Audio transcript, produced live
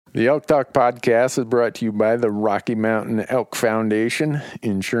The Elk Talk podcast is brought to you by the Rocky Mountain Elk Foundation,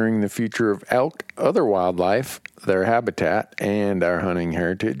 ensuring the future of elk, other wildlife, their habitat, and our hunting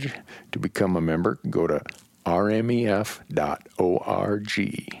heritage. To become a member, go to rmef.org.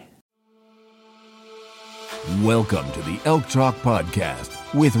 Welcome to the Elk Talk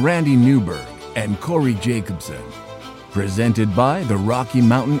podcast with Randy Newberg and Corey Jacobson, presented by the Rocky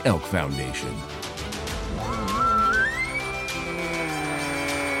Mountain Elk Foundation.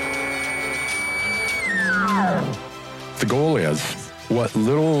 The goal is, what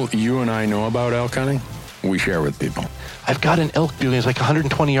little you and I know about elk hunting, we share with people. I've got an elk bugle. It's like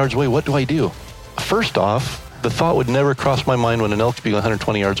 120 yards away. What do I do? First off, the thought would never cross my mind when an elk's bugle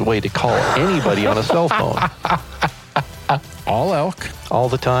 120 yards away to call anybody on a cell phone. All elk? All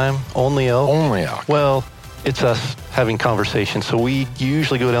the time? Only elk? Only elk. Well, it's us having conversations, so we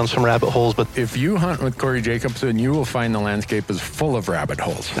usually go down some rabbit holes, but If you hunt with Corey Jacobson, you will find the landscape is full of rabbit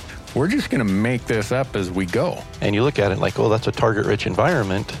holes. We're just going to make this up as we go. and you look at it like, oh, that's a target-rich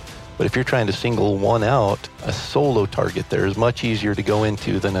environment. But if you're trying to single one out, a solo target there is much easier to go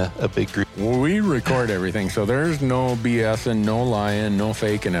into than a big group. We record everything, so there's no BSing, no lying, no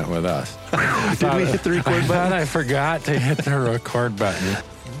faking it with us. Did we hit the record button? I forgot to hit the record button.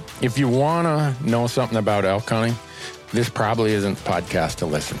 If you want to know something about elk hunting, this probably isn't the podcast to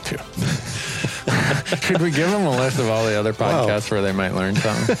listen to. Should we give them a list of all the other podcasts where they might learn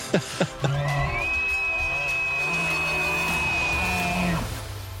something?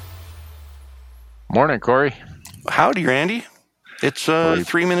 Morning, Corey. Howdy, Randy. It's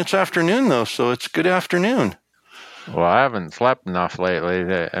 3 minutes afternoon, though, so it's good afternoon. Well, I haven't slept enough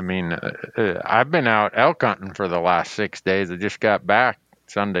lately. I mean, I've been out elk hunting for the last 6 days. I just got back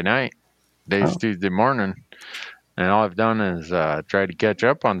Sunday night. Today's Tuesday morning. And all I've done is try to catch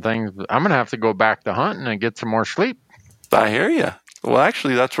up on things. I'm going to have to go back to hunting and get some more sleep. I hear you. Well,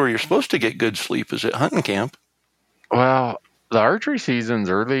 actually, that's where you're supposed to get good sleep, is at hunting camp. Well, the archery season's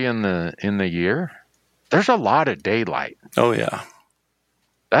early in the year. There's a lot of daylight. Oh, yeah.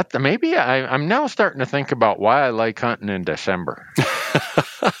 Maybe I'm now starting to think about why I like hunting in December.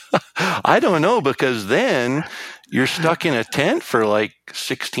 I don't know, because then you're stuck in a tent for like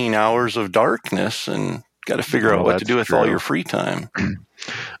 16 hours of darkness and got to figure out what to do with all your free time.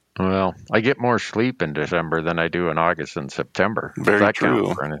 Well, I get more sleep in December than I do in August and September. Very Does that true.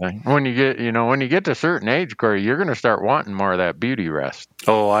 count for anything? When you get to a certain age, Corey, you're going to start wanting more of that beauty rest.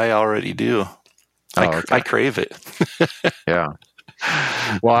 Oh, I already do. Okay. I crave it. Yeah.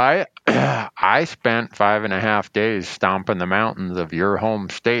 Well, I spent 5.5 days stomping the mountains of your home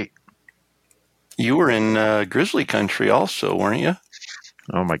state. You were in grizzly country also, weren't you?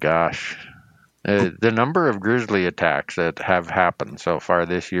 Oh my gosh. The number of grizzly attacks that have happened so far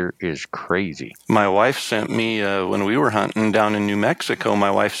this year is crazy. My wife sent me, when we were hunting down in New Mexico,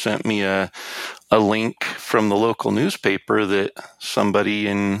 my wife sent me a link from the local newspaper that somebody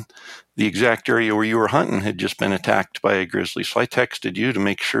in the exact area where you were hunting had just been attacked by a grizzly. So I texted you to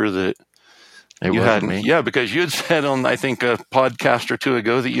make sure that you hadn't. Me. Yeah, because you had said on, I think, a podcast or two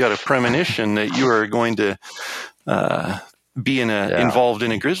ago that you had a premonition that you were going to be involved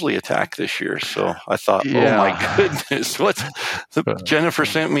in a grizzly attack this year. So I thought, oh my goodness, Jennifer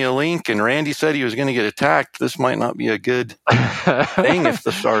sent me a link and Randy said he was going to get attacked. This might not be a good thing if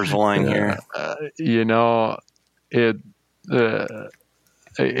the stars align here.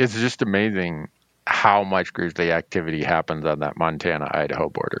 It's just amazing how much grizzly activity happens on that Montana-Idaho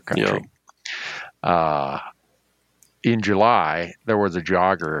border country. In July, there was a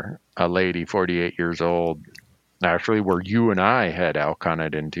jogger, a lady, 48 years old, actually where you and I had elk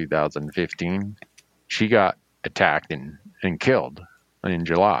hunted in 2015. She got attacked and killed in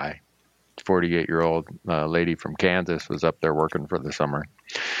July. 48-year-old lady from Kansas was up there working for the summer.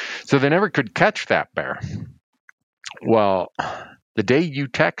 So they never could catch that bear. Well, the day you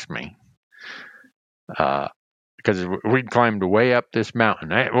text me, because we'd climbed way up this mountain,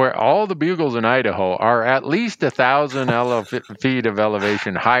 where all the bugles in Idaho are at least 1,000 feet of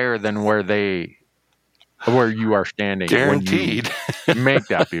elevation higher than where you are standing. Guaranteed. When you make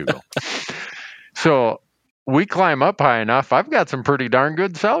that bugle. So we climb up high enough. I've got some pretty darn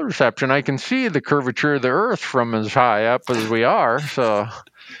good cell reception. I can see the curvature of the earth from as high up as we are. So,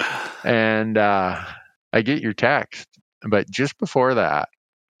 and I get your text. But just before that,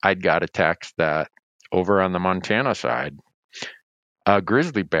 I'd got a text that over on the Montana side, a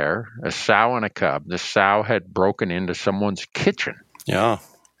grizzly bear, a sow and a cub, the sow had broken into someone's kitchen. Yeah.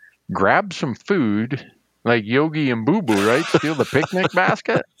 Grabbed some food, like Yogi and Boo Boo, right? Steal the picnic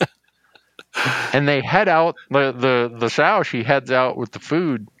basket. And they head out, the sow, she heads out with the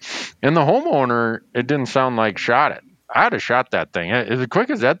food. And the homeowner, it didn't sound like shot it. I'd have shot that thing. As quick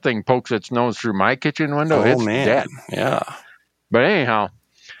as that thing pokes its nose through my kitchen window, it's dead. Yeah. But anyhow,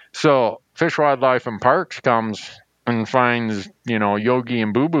 so Fish, Wildlife, and Parks comes and finds, Yogi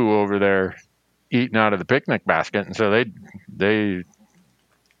and Boo Boo over there eating out of the picnic basket, and so they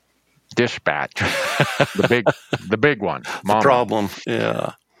dispatch the big one, Mama. The problem,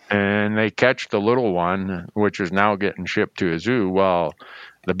 yeah. And they catch the little one, which is now getting shipped to a zoo. Well,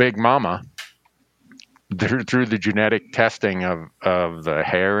 the big mama, through the genetic testing of the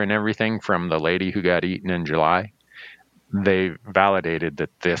hair and everything from the lady who got eaten in July, they validated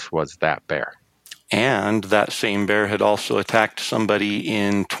that this was that bear. And that same bear had also attacked somebody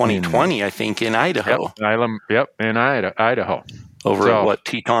in 2020, I think, in Idaho. Yep, in Idaho. Over at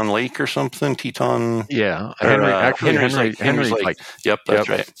Teton Lake or something? Teton? Yeah. Henry's Lake. Yep, that's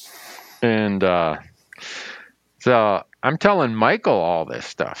right. And so I'm telling Michael all this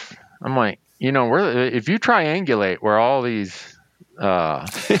stuff. I'm like, if you triangulate where all these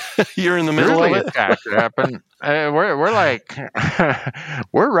you're in the middle of it. Attacks happen. We're like,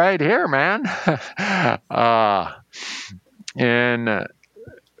 we're right here, man.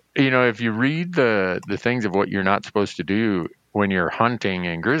 If you read the things of what you're not supposed to do when you're hunting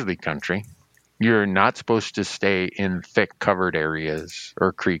in grizzly country, you're not supposed to stay in thick covered areas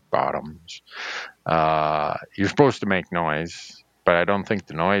or creek bottoms. You're supposed to make noise, but I don't think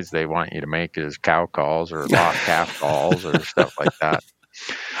the noise they want you to make is cow calls or lost calf calls or stuff like that.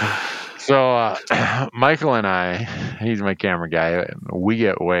 So Michael and I, he's my camera guy, we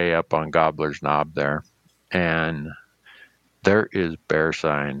get way up on Gobbler's Knob there, and there is bear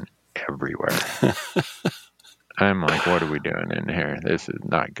sign everywhere. I'm like, what are we doing in here? This is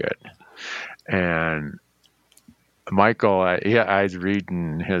not good. And Michael, I was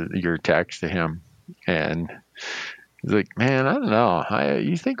reading your text to him, and he's like, man, I don't know.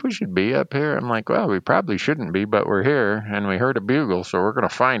 You think we should be up here? I'm like, well, we probably shouldn't be, but we're here, and we heard a bugle, so we're going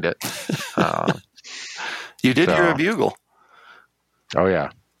to find it. You did hear a bugle? Oh, yeah.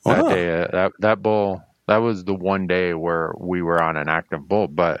 That day, that bull, that was the one day where we were on an active bull.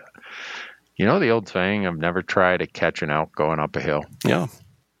 But the old saying of never try to catch an elk going up a hill? Yeah.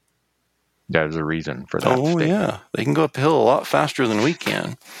 There's a reason for that statement. Yeah. They can go uphill a lot faster than we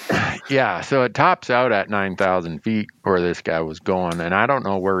can. Yeah, so it tops out at 9,000 feet where this guy was going, and I don't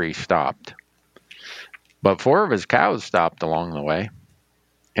know where he stopped. But 4 of his cows stopped along the way,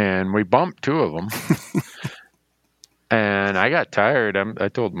 and we bumped 2 of them. And I got tired. I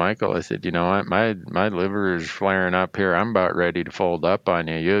told Michael, I said, you know what, my liver is flaring up here. I'm about ready to fold up on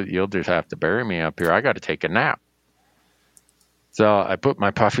you. You'll just have to bury me up here. I got to take a nap. So I put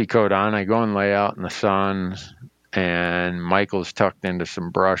my puffy coat on. I go and lay out in the sun, and Michael's tucked into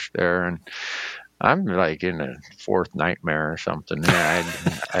some brush there, and I'm like in a 4th nightmare or something. And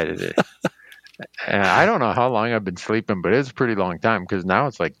I don't know how long I've been sleeping, but it's a pretty long time because now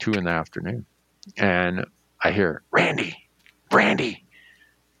it's like 2 p.m. And I hear, Randy.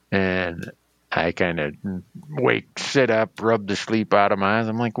 And I kind of sit up, rub the sleep out of my eyes.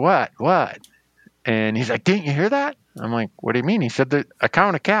 I'm like, what? And he's like, didn't you hear that? I'm like, what do you mean? He said that a cow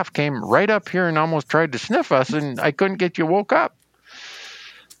and a calf came right up here and almost tried to sniff us, and I couldn't get you woke up.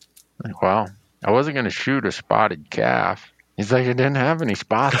 I'm like, well, I wasn't going to shoot a spotted calf. He's like, it didn't have any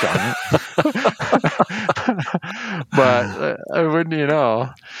spots on it. But I wouldn't,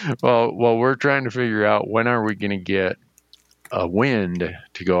 well, we're trying to figure out when are we going to get a wind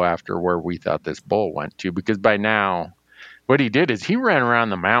to go after where we thought this bull went to, because by now what he did is he ran around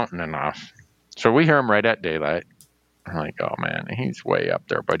the mountain enough. So we hear him right at daylight. I'm like, oh man, he's way up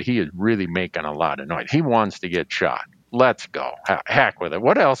there, but he is really making a lot of noise. He wants to get shot. Let's go. Heck with it.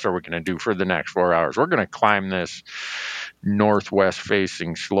 What else are we going to do for the next 4 hours? We're going to climb this northwest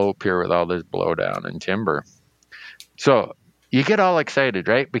facing slope here with all this blowdown and timber. So you get all excited,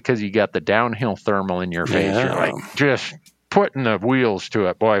 right? Because you got the downhill thermal in your face. Yeah. You're like just putting the wheels to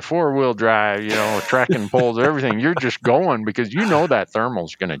it. Boy, 4-wheel drive, trekking poles, everything. You're just going because that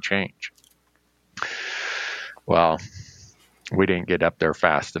thermal's going to change. Well, we didn't get up there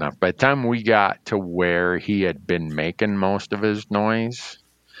fast enough. By the time we got to where he had been making most of his noise,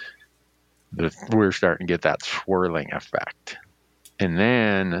 we were starting to get that swirling effect. And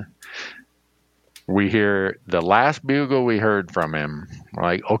then we hear the last bugle we heard from him. We're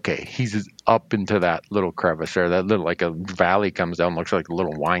like, okay, he's up into that little crevice there. That little, like a valley comes down, looks like a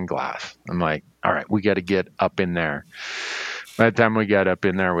little wine glass. I'm like, all right, we got to get up in there. By the time we got up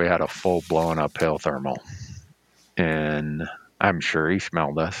in there, we had a full-blown uphill thermal. And I'm sure he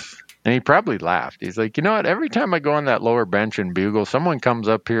smelled us. And he probably laughed. He's like, you know what? Every time I go on that lower bench and bugle, someone comes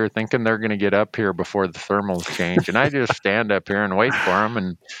up here thinking they're going to get up here before the thermals change. And I just stand up here and wait for them.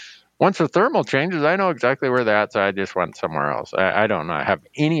 And once the thermal changes, I know exactly where they're at, so I just went somewhere else. I don't know. I have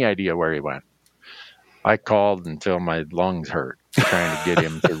any idea where he went. I called until my lungs hurt trying to get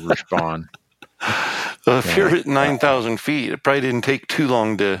him to respond. Well, if you're at 9,000 feet, it probably didn't take too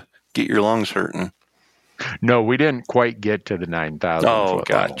long to get your lungs hurting. No, we didn't quite get to the 9,000. Oh,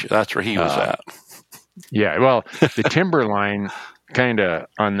 gotcha. That's where he was at. Yeah, well, the timberline kind of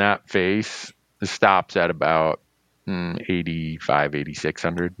on that face stops at about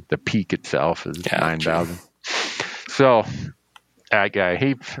 8,600. The peak itself is 9,000. So that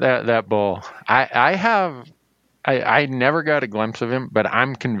guy, that bull, I never got a glimpse of him, but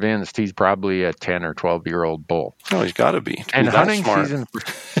I'm convinced he's probably a 10 or 12-year-old bull. Oh, he's got to be. And hunting season,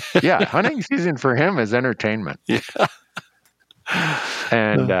 hunting season for him is entertainment. Yeah.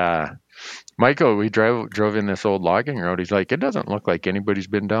 And Michael, we drove in this old logging road. He's like, it doesn't look like anybody's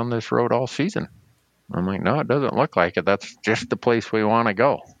been down this road all season. I'm like, no, it doesn't look like it. That's just the place we want to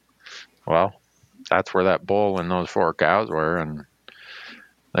go. Well, that's where that bull and those 4 cows were, and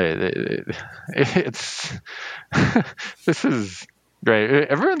it's this is great.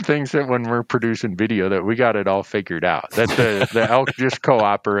 Everyone thinks that when we're producing video that we got it all figured out, that the elk just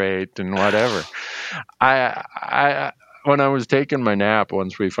cooperate and whatever. I when I was taking my nap,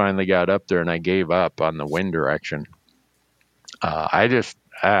 once we finally got up there and I gave up on the wind direction, I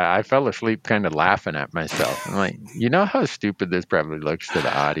fell asleep kind of laughing at myself. I'm like, you know how stupid this probably looks to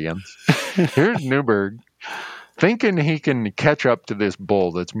the audience? Here's Newberg thinking he can catch up to this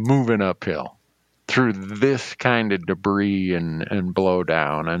bull that's moving uphill through this kind of debris and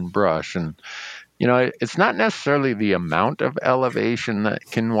blowdown and brush. And, it's not necessarily the amount of elevation that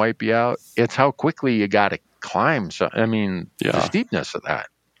can wipe you out. It's how quickly you got to climb. So, the steepness of that.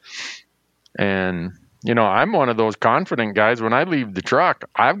 And, I'm one of those confident guys. When I leave the truck,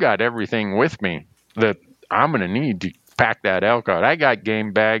 I've got everything with me that I'm going to need to pack that elk out. I got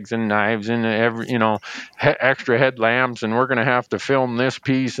game bags and knives and extra headlamps, and we're going to have to film this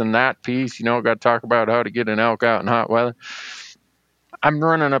piece and that piece. Got to talk about how to get an elk out in hot weather. I'm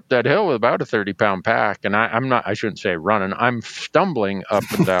running up that hill with about a 30-pound pack, and I shouldn't say running. I'm stumbling up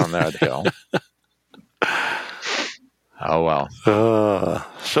and down that hill. Oh, well.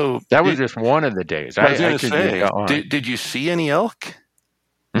 So that was just one of the days. I was going to say, did you see any elk?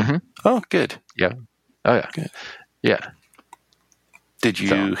 Mm-hmm. Oh, good. Yeah. Oh, yeah. Good. Yeah. Did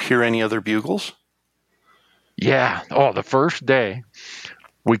you hear any other bugles? Yeah. Oh, the first day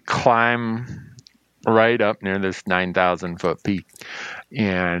we climb right up near this 9,000-foot peak.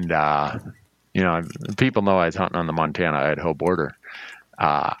 And, people know I was hunting on the Montana-Idaho border.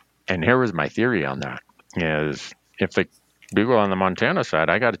 And here was my theory on that is if they bugle on the Montana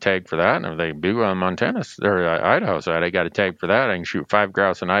side, I got a tag for that. And if they bugle on Montana or Idaho side, I got a tag for that. I can shoot 5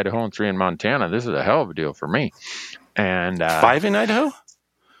 grouse in Idaho and 3 in Montana. This is a hell of a deal for me. And 5 in Idaho?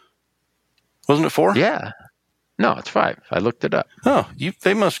 Wasn't it 4? Yeah. No, it's 5. I looked it up. Oh,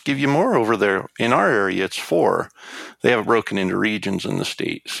 they must give you more over there. In our area, it's 4. They have it broken into regions in the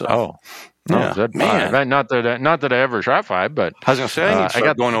state. So. Oh. No, yeah, man. Not that I ever shot 5, but I was gonna say I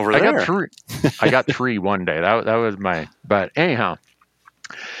got going over there. I got 3. I got 3 one day. That was my. But anyhow,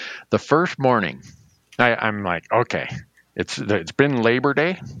 the first morning, I'm like, okay, it's been Labor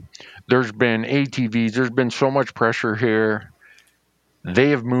Day. There's been ATVs. There's been so much pressure here. They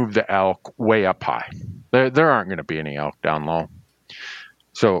have moved the elk way up high. There aren't going to be any elk down low.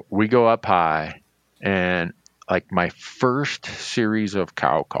 So we go up high, and like my first series of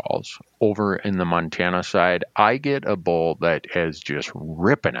cow calls over in the Montana side, I get a bull that is just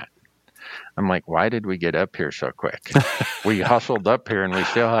ripping it. I'm like, why did we get up here so quick? We hustled up here and we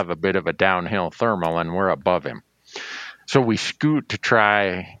still have a bit of a downhill thermal and we're above him. So we scoot to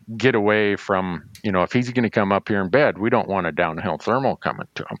try get away from, if he's going to come up here in bed, we don't want a downhill thermal coming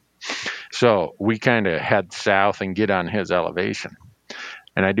to him. So we kind of head south and get on his elevation.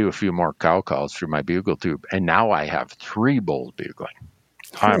 And I do a few more cow calls through my bugle tube. And now I have 3 bulls bugling.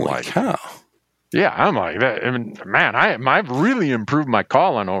 Holy cow. Yeah, I'm like, man, I've really improved my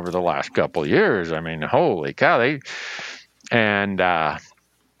calling over the last couple of years. Holy cow. Now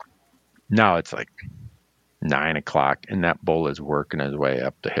it's like 9 o'clock, and that bull is working his way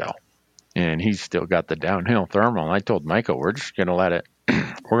up the hill. And he's still got the downhill thermal. And I told Michael, we're just going to let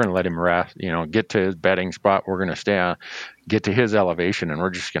him rest, get to his bedding spot. We're going to get to his elevation, and we're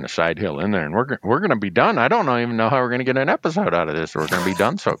just going to side hill in there, and we're going to be done. I don't even know how we're going to get an episode out of this. We're going to be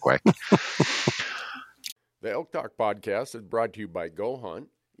done so quick. The Elk Talk podcast is brought to you by Go Hunt.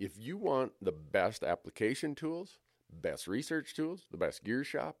 If you want the best application tools, best research tools, the best gear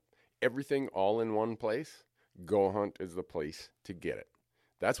shop, everything all in one place, Go Hunt is the place to get it.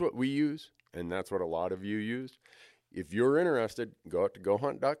 That's what we use, and that's what a lot of you use. If you're interested, go out to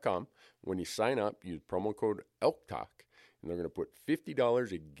GoHunt.com. When you sign up, use promo code ELKTALK, and they're going to put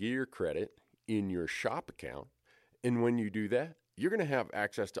 $50 of gear credit in your shop account. And when you do that, you're going to have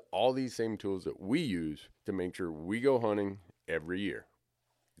access to all these same tools that we use to make sure we go hunting every year.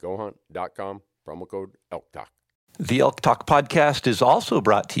 GoHunt.com, promo code ELKTALK. The Elk Talk podcast is also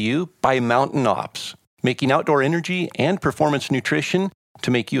brought to you by Mountain Ops, making outdoor energy and performance nutrition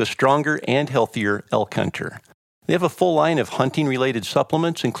to make you a stronger and healthier elk hunter. They have a full line of hunting-related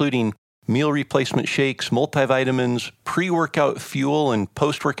supplements, including meal replacement shakes, multivitamins, pre-workout fuel, and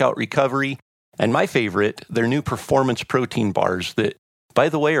post-workout recovery. And my favorite, their new performance protein bars that, by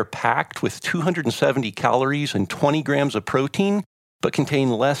the way, are packed with 270 calories and 20 grams of protein, but contain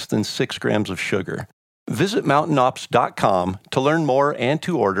less than 6 grams of sugar. Visit mountainops.com to learn more and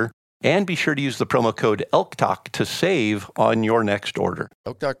to order, and be sure to use the promo code ELKTALK to save on your next order.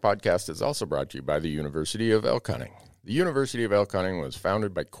 Elk Talk Podcast is also brought to you by the University of Elk Hunting. The University of Elk Hunting was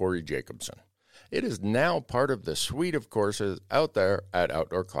founded by Corey Jacobson. It is now part of the suite of courses out there at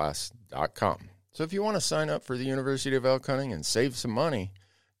OutdoorClass.com. So if you want to sign up for the University of Elk Hunting and save some money,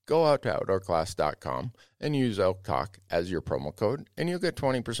 go out to OutdoorClass.com and use Elk Talk as your promo code, and you'll get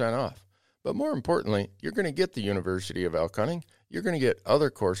 20% off. But more importantly, you're going to get the University of Elk Hunting. You're going to get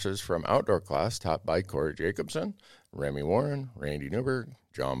other courses from Outdoor Class taught by Corey Jacobson, Remy Warren, Randy Newberg,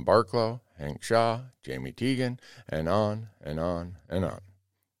 John Barklow, Hank Shaw, Jamie Teagan, and on and on and on.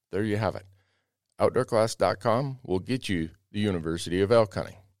 There you have it. OutdoorClass.com will get you the University of Elk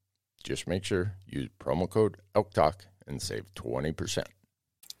Hunting. Just make sure you use promo code ELKTALK and save 20%.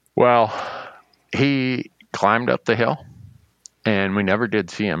 Well, he climbed up the hill, and we never did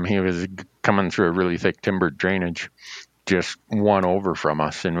see him. He was coming through a really thick timbered drainage, just one over from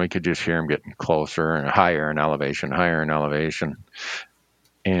us, and we could just hear him getting closer and higher in elevation.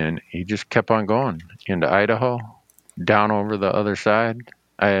 And he just kept on going into Idaho, down over the other side.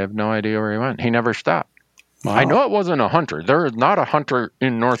 I have no idea where he went. He never stopped. Wow. I know it wasn't a hunter. There is not a hunter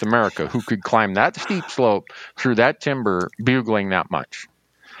in North America who could climb that steep slope through that timber bugling that much.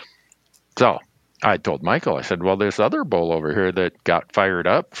 So I told Michael, I said, well, this other bull over here that got fired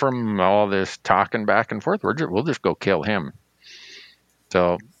up from all this talking back and forth, we'll just go kill him.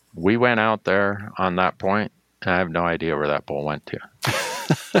 So we went out there on that point. I have no idea where that bull went to.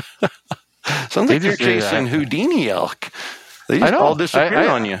 Sounds like you're chasing Houdini elk. They just all disappear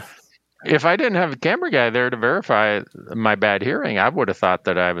on you. If I didn't have a camera guy there to verify my bad hearing, I would have thought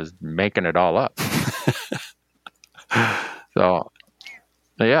that I was making it all up. So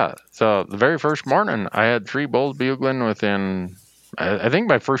the very first morning, I had 3 bulls bugling within, I think,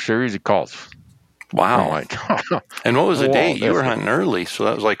 my first series of calls. Wow. And what was the date? You were hunting early, so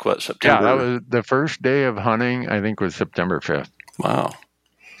that was like, what, September? Yeah, that was the first day of hunting, I think, was September 5th. Wow.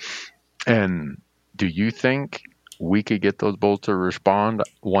 And do you think we could get those bulls to respond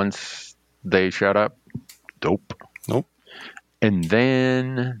once they shut up? Nope. And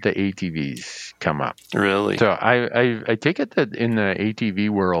then the ATVs come up. Really? So I take it that in the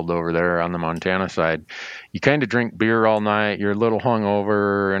ATV world over there on the Montana side, you kind of drink beer all night, you're a little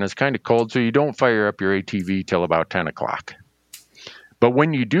hungover, and it's kind of cold, so you don't fire up your ATV till about 10 o'clock. But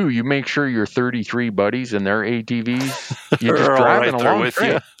when you do, you make sure your 33 buddies in their ATVs, you're just driving right along with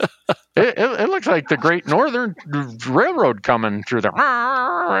you. It looks like the Great Northern Railroad coming through there.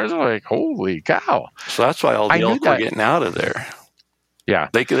 It's like, holy cow. So that's why all the elk were getting out of there. Yeah.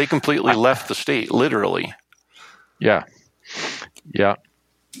 They completely left the state, literally. Yeah.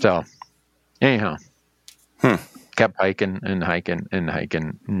 So, anyhow. Kept hiking and hiking and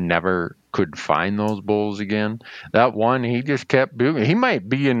hiking. Never could find those bulls again. That one, he just kept bugling. He might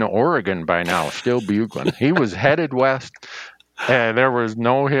be in Oregon by now, still bugling. He was headed west. There was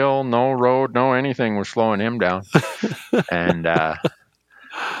no hill, no road, no anything was slowing him down. And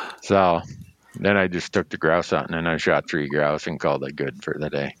so then I just took the grouse hunting, and I shot 3 grouse and called it good for the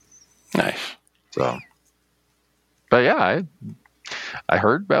day. Nice. So, but yeah, I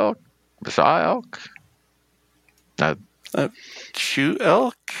heard elk, saw elk. Shoot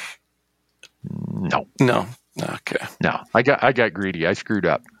elk? No. Okay. No, I got greedy. I screwed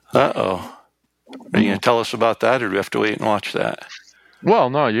up. Uh-oh. Are you going to tell us about that, or do we have to wait and watch that? Well,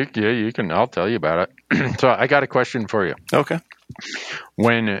 no, you can. I'll tell you about it. So I got a question for you. Okay.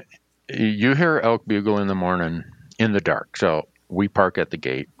 When you hear elk bugle in the morning in the dark, so we park at the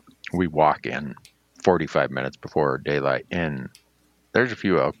gate, we walk in 45 minutes before daylight, and there's a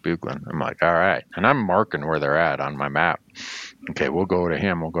few elk bugling. I'm like, all right. And I'm marking where they're at on my map. Okay, we'll go to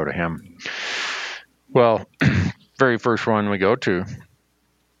him. Well, very first one we go to,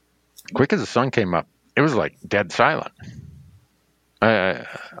 quick as the sun came up, it was like dead silent.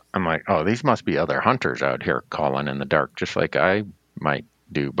 I'm like, oh, these must be other hunters out here calling in the dark, just like I might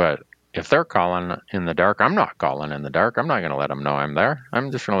do. But if they're calling in the dark, I'm not calling in the dark. I'm not going to let them know I'm there.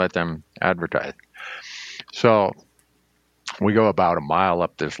 I'm just going to let them advertise. So we go about a mile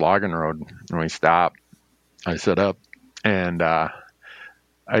up this logging road, and we stop. I sit up, and I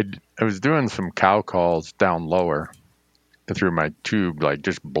was doing some cow calls down lower through my tube, like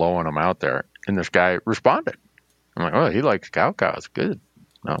just blowing them out there. And this guy responded. I'm like, oh, he likes cows. Good.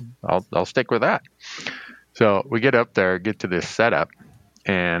 No, I'll stick with that. So we get up there, get to this setup,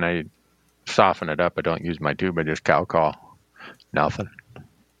 and I soften it up. I don't use my tube. I just cow call. Nothing.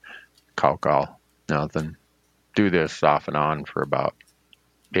 Cow call. Nothing. Do this off and on for about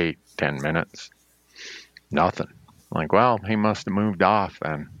 8-10 minutes. Nothing. I'm like, well, he must have moved off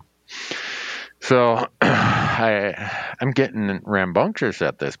then. So I'm getting rambunctious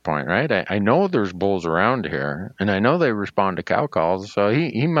at this point, right? I know there's bulls around here, and I know they respond to cow calls, so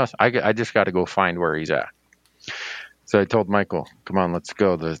he must. I just got to go find where he's at. So I told Michael, come on, let's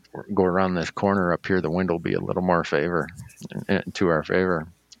go. Go around this corner up here. The wind will be a little more to our favor.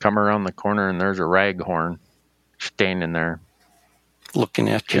 Come around the corner, and there's a raghorn standing there. Looking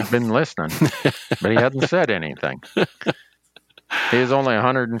at you. He's been listening, but he hadn't said anything. He was only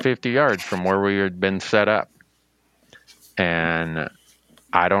 150 yards from where we had been set up. And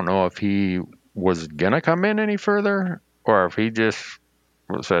I don't know if he was going to come in any further or if he just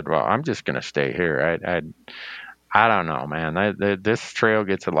said, well, I'm just going to stay here. I don't know, man. This trail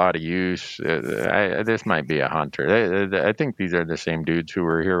gets a lot of use. This might be a hunter. I think these are the same dudes who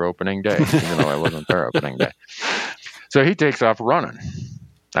were here opening day, even though I wasn't there opening day. So he takes off running.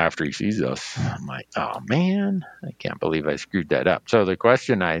 After he sees us, I'm like, oh man, I can't believe I screwed that up. So the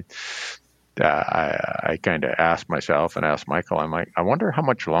question I kind of asked myself and asked Michael, I'm like, I wonder how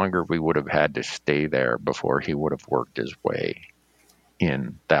much longer we would have had to stay there before he would have worked his way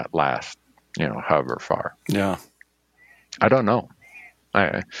in that last, however far. Yeah. I don't know.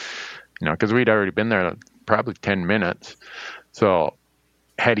 Because we'd already been there probably 10 minutes. So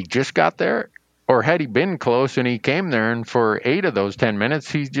had he just got there, or had he been close and he came there, and for 8 of those 10 minutes,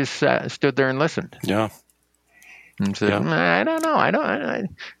 he just stood there and listened. Yeah. And said, I don't know.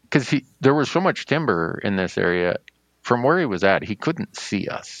 Because there was so much timber in this area. From where he was at, he couldn't see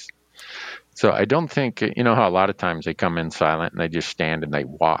us. So I don't think, how a lot of times they come in silent and they just stand and they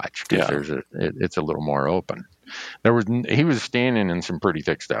watch because it's a little more open. He was standing in some pretty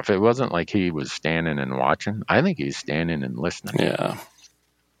thick stuff. It wasn't like he was standing and watching. I think he's standing and listening. Yeah.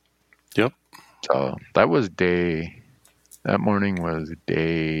 Yep. So that morning was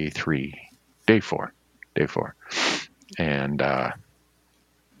day 4. And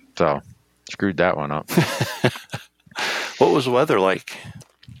so screwed that one up. What was the weather like?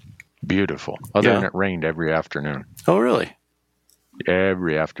 Beautiful. Other than it rained every afternoon. Oh, really?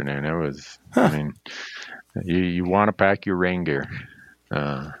 Every afternoon. It was, I mean, you want to pack your rain gear.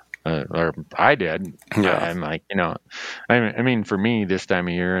 Or I did. Yeah. I'm like, I mean, for me, this time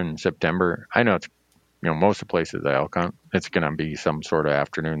of year in September, I know it's, most of the places I elk hunt, it's going to be some sort of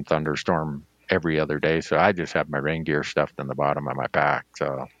afternoon thunderstorm every other day. So I just have my rain gear stuffed in the bottom of my pack.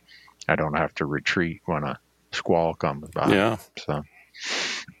 So I don't have to retreat when a squall comes by. Yeah. So,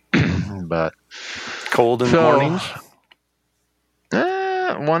 but cold in the mornings?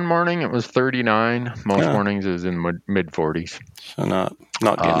 One morning it was 39. Most mornings it was in mid 40s. So not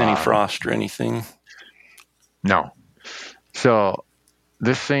getting any frost or anything. No. So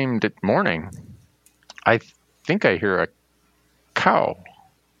this same morning, I think I hear a cow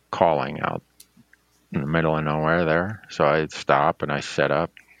calling out in the middle of nowhere there. So I stop and I set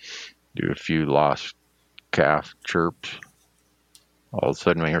up, do a few lost calf chirps. All of a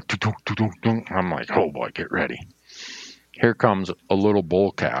sudden I hear, I'm like, oh boy, get ready. Here comes a little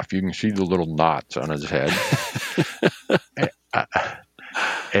bull calf. You can see the little knots on his head.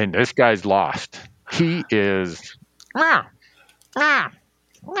 And this guy's lost. He is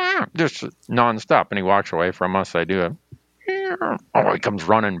just nonstop. And he walks away from us. I do he comes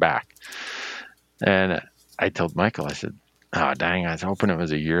running back. And I told Michael, I said, oh, dang, I was hoping it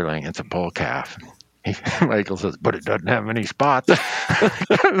was a yearling. It's a bull calf. Michael says, but it doesn't have any spots.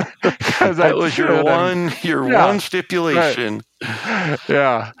 That was your one stipulation. Right.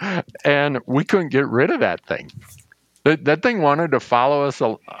 Yeah. And we couldn't get rid of that thing. That thing wanted to follow us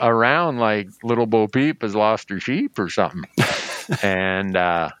around like little Bo Peep has lost her sheep or something. And,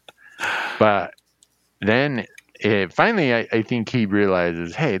 but then finally, I think he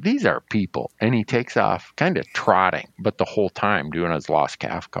realizes, hey, these are people. And he takes off kind of trotting, but the whole time doing his lost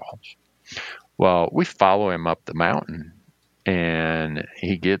calf calls. Well, we follow him up the mountain, and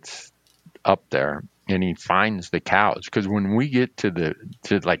he gets up there, and he finds the cows. Because when we get to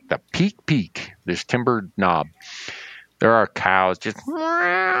like the peak, this timbered knob, there are cows just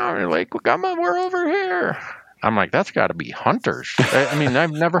like, come on, we're over here. I'm like, that's got to be hunters. I mean,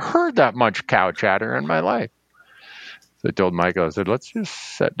 I've never heard that much cow chatter in my life. So I told Michael, I said, let's just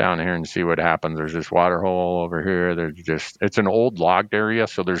sit down here and see what happens. There's this water hole over here. It's an old logged area,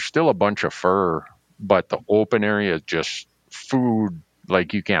 so there's still a bunch of fur, but the open area is just food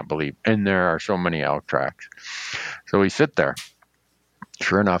like you can't believe. And there are so many elk tracks. So we sit there.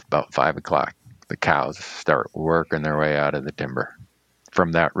 Sure enough, about 5 o'clock, the cows start working their way out of the timber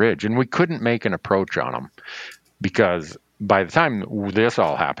from that ridge. And we couldn't make an approach on them because by the time this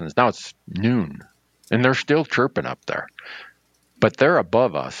all happens, now it's noon. And they're still chirping up there, but they're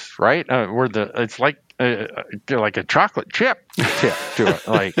above us, right? It's like a chocolate chip tip to it.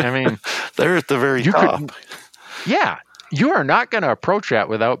 Like, I mean, they're at the very top. You are not going to approach that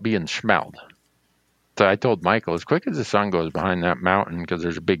without being smelled. So I told Michael, as quick as the sun goes behind that mountain, because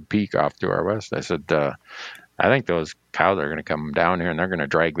there's a big peak off to our west, I said, I think those cows are going to come down here and they're going to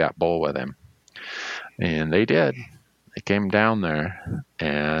drag that bull with him. And they did. They came down there,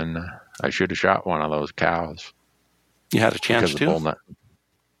 and I should have shot one of those cows. You had a chance to?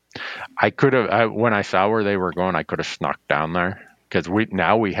 I could have, when I saw where they were going, I could have snuck down there because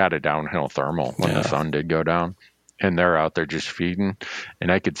we had a downhill thermal when the sun did go down, and they're out there just feeding, and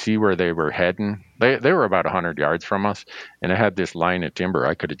I could see where they were heading. They were about 100 yards from us, and I had this line of timber.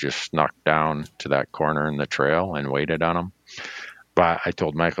 I could have just snuck down to that corner in the trail and waited on them. But I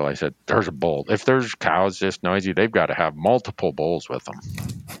told Michael, I said, there's a bull. If there's cows this noisy, they've got to have multiple bulls with them.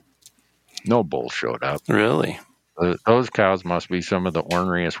 No bull showed up. Really? Those cows must be some of the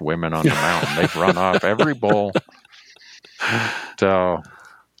orneriest women on the mountain. They've run off every bull. So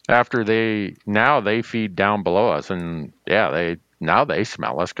after they feed down below us, and they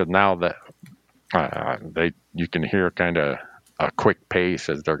smell us because now that you can hear kind of a quick pace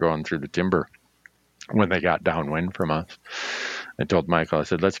as they're going through the timber when they got downwind from us. I told Michael, I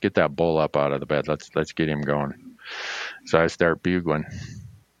said, let's get that bull up out of the bed. Let's get him going. So I start bugling.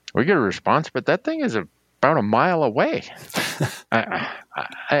 We get a response, but that thing is about a mile away.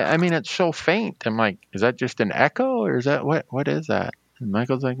 I mean, it's so faint. I'm like, is that just an echo, or is that what is that? And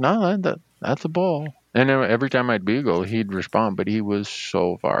Michael's like, no, that's a bull. And every time I'd bugle, he'd respond, but he was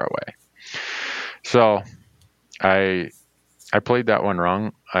so far away. So I played that one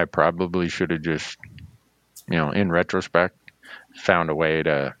wrong. I probably should have just, in retrospect, found a way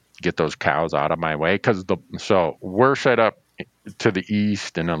to get those cows out of my way. So we're set up to the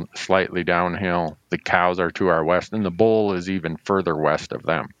east and slightly downhill. The cows are to our west, and the bull is even further west of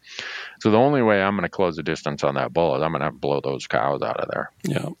them. So the only way I'm going to close the distance on that bull is I'm going to have to blow those cows out of there.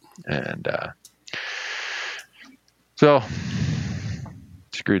 Yeah. And so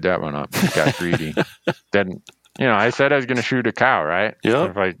screwed that one up. Got greedy. Then, I said I was going to shoot a cow, right? Yeah.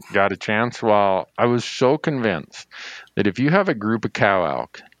 If I got a chance. Well, I was so convinced that if you have a group of cow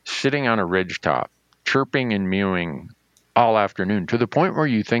elk sitting on a ridgetop, chirping and mewing all afternoon to the point where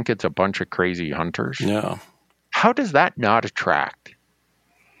you think it's a bunch of crazy hunters. Yeah. How does that not attract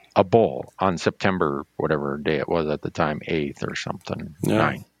a bull on September, whatever day it was at the time, 8th or something,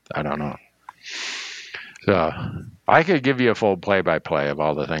 9th? I don't know. So I could give you a full play-by-play of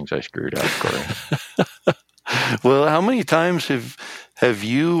all the things I screwed up, Corey. Well, how many times have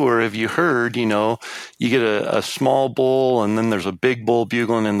you heard, you get a small bull and then there's a big bull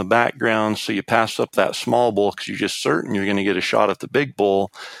bugling in the background, so you pass up that small bull because you're just certain you're going to get a shot at the big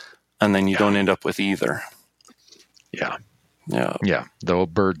bull, and then you don't end up with either. Yeah. The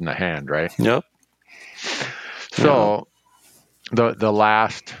old bird in the hand, right? Yep. So the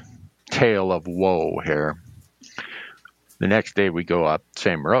last tale of woe here, the next day we go up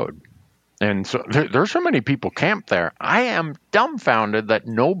same road. And so there's so many people camped there. I am dumbfounded that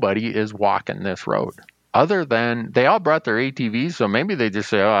nobody is walking this road. Other than they all brought their ATVs, so maybe they just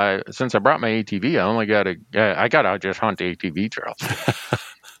say, since I brought my ATV, I gotta just hunt ATV trails.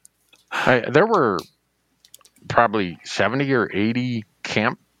 There were probably 70 or 80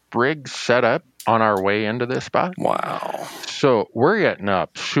 camp rigs set up on our way into this spot. Wow. So we're getting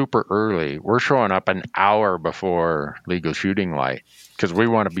up super early. We're showing up an hour before legal shooting light because we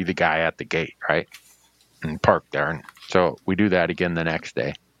want to be the guy at the gate, right? And park there. And so we do that again the next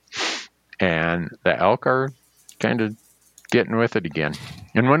day. And the elk are kind of getting with it again.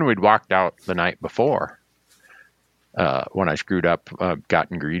 And when we'd walked out the night before, when I screwed up,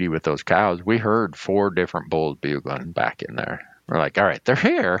 gotten greedy with those cows, we heard 4 different bulls bugling back in there. We're like, all right, they're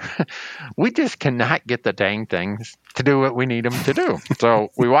here. We just cannot get the dang things to do what we need them to do. So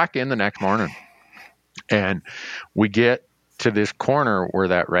we walk in the next morning and we get to this corner where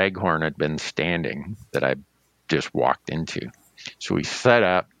that raghorn had been standing that I just walked into. So we set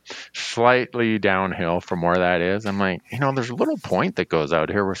up slightly downhill from where that is. I'm like, there's a little point that goes out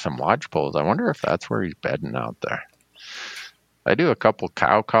here with some lodge poles. I wonder if that's where he's bedding out there. I do a couple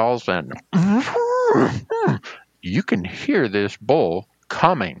cow calls, and you can hear this bull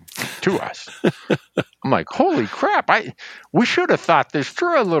coming to us. I'm like, holy crap, we should have thought this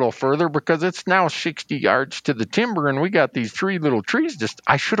through a little further, because it's now 60 yards to the timber, and we got these 3 little trees.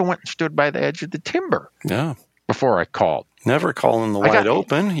 I should have went and stood by the edge of the timber before I called. Never call in the wide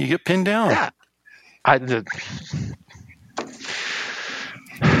open. You get pinned down. Yeah.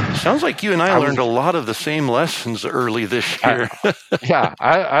 Sounds like you and I learned a lot of the same lessons early this year.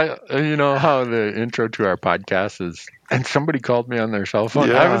 I you know how the intro to our podcast is, and somebody called me on their cell phone.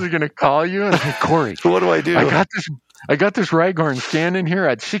 Yeah. I was going to call you and say, Corey, so what do? I got this raghorn standing here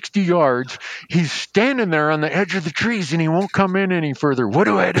at 60 yards. He's standing there on the edge of the trees, and he won't come in any further. What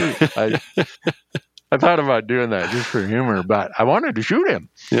do I do? I thought about doing that just for humor, but I wanted to shoot him.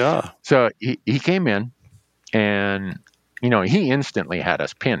 Yeah. So he came in, and he instantly had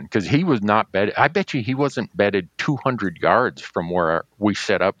us pinned, because he was not bedded. I bet you he wasn't bedded 200 yards from where we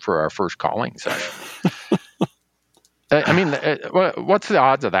set up for our first calling session. I mean, what's the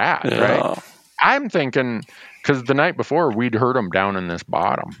odds of that, right? I'm thinking, because the night before we'd heard him down in this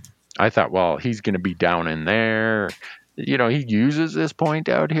bottom. I thought, well, he's going to be down in there. He uses this point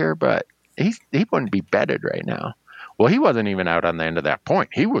out here, but he wouldn't be bedded right now. Well, he wasn't even out on the end of that point.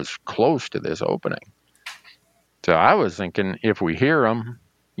 He was close to this opening. So I was thinking, if we hear him,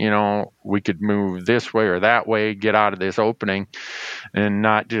 we could move this way or that way, get out of this opening, and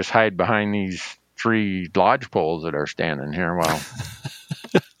not just hide behind these 3 lodge poles that are standing here. Well,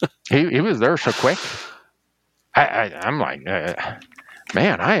 he was there so quick. I'm like,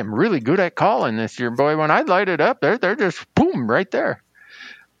 man, I am really good at calling this year, boy. When I light it up, they're just boom right there.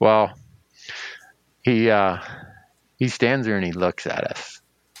 Well, he stands there and he looks at us.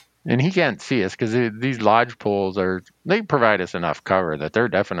 And he can't see us, because these lodge poles they provide us enough cover that they're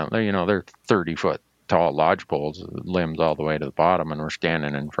definitely, they're 30-foot tall lodge poles, limbs all the way to the bottom, and we're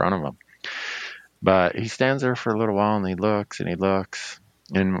standing in front of them. But he stands there for a little while, and he looks, and he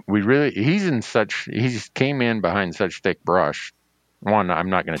came in behind such thick brush. One,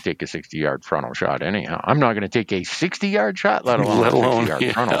 I'm not going to take a 60-yard frontal shot anyhow. I'm not going to take a 60-yard shot, let alone a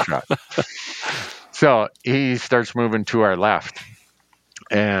 60-yard frontal shot. So he starts moving to our left.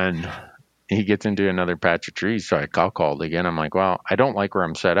 And he gets into another patch of trees, so I called again. I'm like, well, I don't like where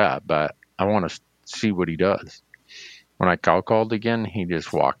I'm set up, but I want to see what he does. When I called again, he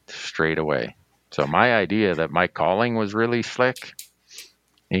just walked straight away. So my idea that my calling was really slick,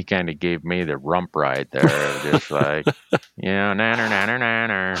 he kind of gave me the rump ride there, just like, nanner.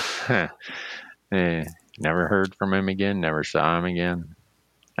 Never heard from him again, never saw him again.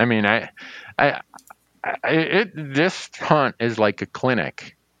 I mean, this hunt is like a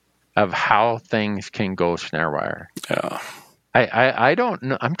clinic of how things can go snare wire. Yeah. I don't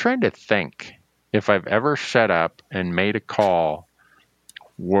know. I'm trying to think if I've ever set up and made a call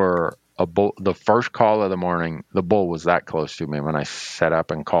where the first call of the morning, the bull was that close to me when I set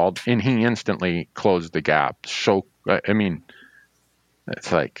up and called, and he instantly closed the gap. So, I mean,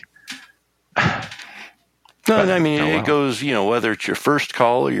 it's like... It goes, whether it's your first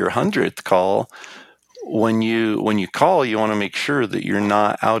call or your 100th call, when you call, you want to make sure that you're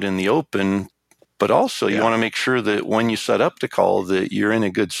not out in the open, but also you want to make sure that when you set up to call that you're in a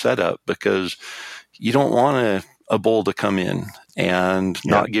good setup, because you don't want a bull to come in and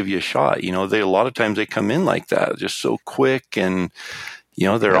not give you a shot. A lot of times they come in like that, just so quick, and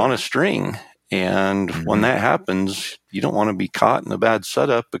they're on a string. And when that happens, you don't want to be caught in a bad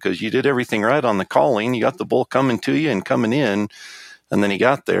setup, because you did everything right on the calling. You got the bull coming to you and coming in, and then he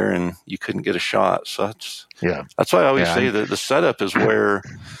got there and you couldn't get a shot. So that's why I always say that the setup is where,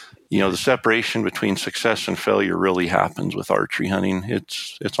 the separation between success and failure really happens with archery hunting.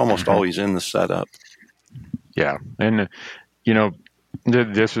 It's almost always in the setup. Yeah. And,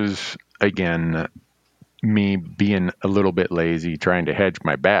 this is, again, me being a little bit lazy, trying to hedge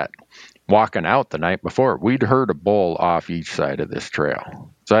my bet. Walking out the night before, we'd heard a bull off each side of this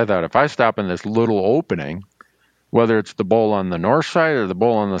trail. So I thought, if I stop in this little opening, whether it's the bull on the north side or the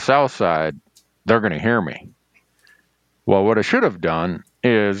bull on the south side, they're going to hear me. Well, what I should have done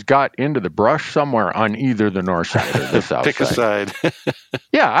is got into the brush somewhere on either the north side or the south Pick side. Pick a side.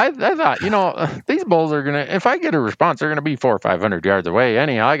 Yeah, I thought, these bulls are going to, if I get a response, they're going to be 400 or 500 yards away.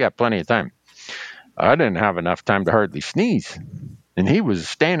 Anyhow, I got plenty of time. I didn't have enough time to hardly sneeze. And he was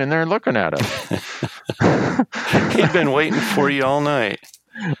standing there looking at us. He'd been waiting for you all night.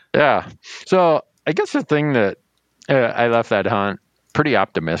 Yeah. So I guess the thing that I left that hunt pretty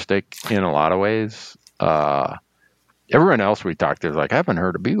optimistic in a lot of ways. Everyone else we talked to was like, I haven't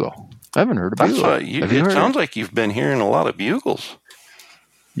heard a bugle. That's what it sounds like you've been hearing a lot of bugles.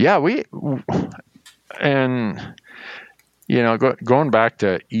 Yeah, and going back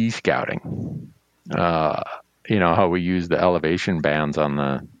to e-scouting, how we use the elevation bands on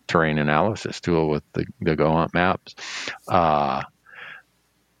the terrain analysis tool with the GoHunt maps. I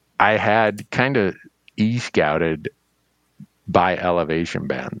had kind of e-scouted by elevation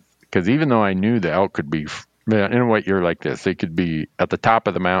bands, because even though I knew the elk could be in what you're like this, they could be at the top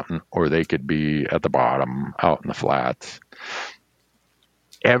of the mountain or they could be at the bottom out in the flats.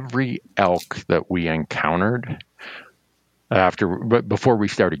 Every elk that we encountered before we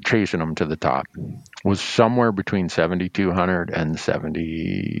started chasing them to the top was somewhere between 7,200 and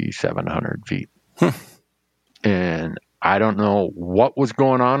 7,700 feet. And I don't know what was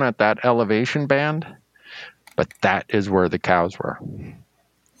going on at that elevation band, but that is where the cows were.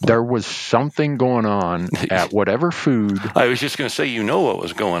 There was something going on at whatever food. I was just going to say, what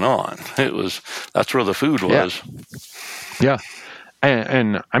was going on. That's where the food was. Yeah.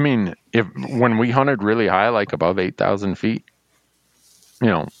 And I mean, when we hunted really high, like above 8,000 feet,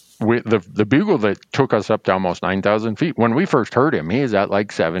 the bugle that took us up to almost 9,000 feet, when we first heard him, he was at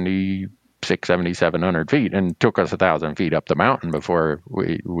like 7,700 feet and took us 1,000 feet up the mountain before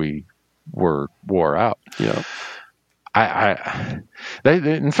we wore out. Yeah.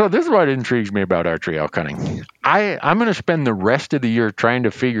 And so this is what intrigues me about archery elk hunting. I'm going to spend the rest of the year trying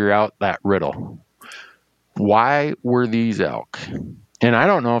to figure out that riddle. Why were these elk? And I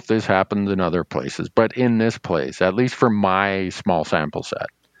don't know if this happens in other places, but in this place, at least for my small sample set,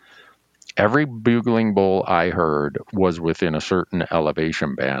 every bugling bull I heard was within a certain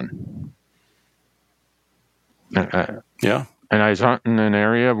elevation band. Yeah. And I was hunting an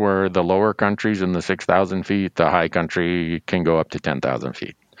area where the lower country's in the 6,000 feet, the high country can go up to 10,000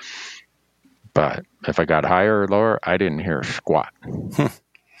 feet. But if I got higher or lower, I didn't hear a squat.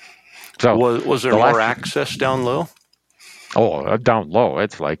 So was there more access down low? Oh, down low,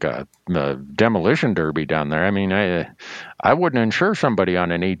 it's like a demolition derby down there. I mean, I wouldn't insure somebody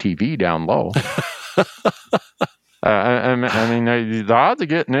on an ATV down low. I mean, the odds of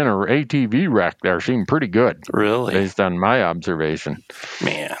getting in an ATV wreck there seem pretty good. Really? Based on my observation.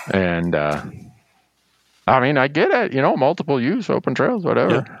 Man. And, I mean, I get it, multiple use, open trails,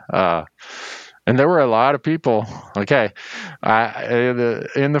 whatever. Yeah. And there were a lot of people, okay,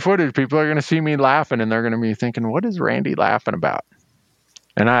 in the footage, people are going to see me laughing and they're going to be thinking, what is Randy laughing about?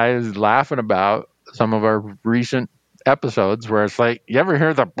 And I was laughing about some of our recent episodes where it's like, you ever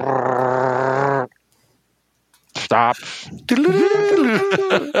hear the brrr stops?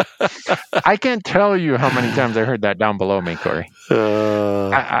 I can't tell you how many times I heard that down below me, Corey.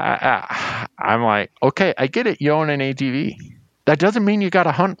 I'm like, okay, I get it. You own an ATV. That doesn't mean you got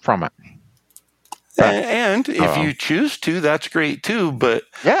to hunt from it. And if you choose to, that's great too. But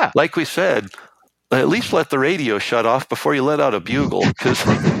yeah, like we said, at least let the radio shut off before you let out a bugle, because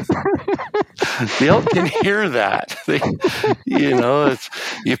the elk can hear that.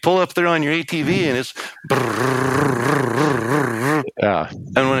 You pull up there on your ATV and it's yeah.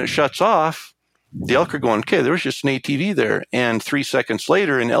 And when it shuts off, the elk are going, okay, there was just an ATV there. And 3 seconds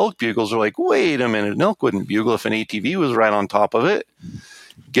later, and elk bugles are like, wait a minute, an elk wouldn't bugle if an ATV was right on top of it.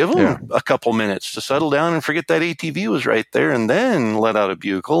 Give them a couple minutes to settle down and forget that ATV was right there, and then let out a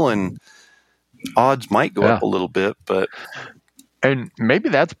bugle, and odds might go up a little bit. And maybe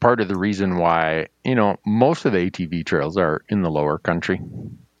that's part of the reason why, most of the ATV trails are in the lower country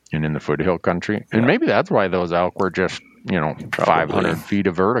and in the foothill country. And maybe that's why those elk were just, 500 feet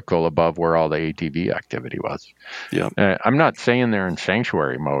of vertical above where all the ATV activity was. Yeah. I'm not saying they're in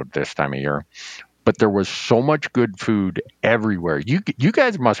sanctuary mode this time of year, but there was so much good food everywhere. You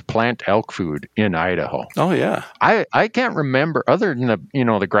guys must plant elk food in Idaho. Oh yeah. I can't remember, other than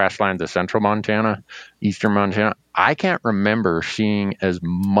the grasslands of central Montana, eastern Montana, I can't remember seeing as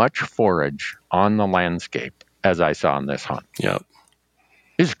much forage on the landscape as I saw in this hunt. Yep.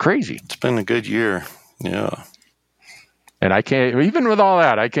 It's crazy. It's been a good year. Yeah. And I can't, even with all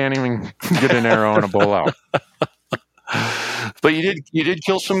that, I can't even get an arrow and a bull out. But you did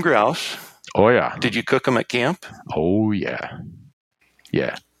kill some grouse. Oh, yeah. Did you cook them at camp? Oh, yeah.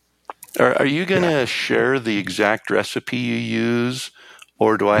 Yeah. Are you going to share the exact recipe you use,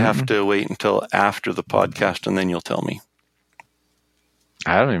 or do I have to wait until after the podcast and then you'll tell me?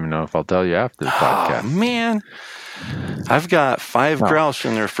 I don't even know if I'll tell you after the podcast. Oh, man. I've got 5 grouse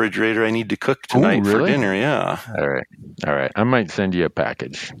in the refrigerator I need to cook tonight for dinner, yeah. All right. I might send you a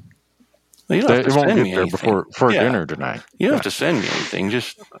package. Well, you don't have to send me there anything. before dinner tonight. You don't have to send me anything,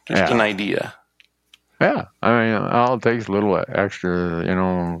 just an idea. Yeah, I mean, all it takes a little extra,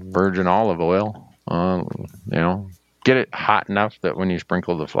 virgin olive oil. Get it hot enough that when you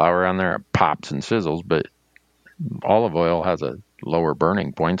sprinkle the flour on there, it pops and sizzles. But olive oil has a lower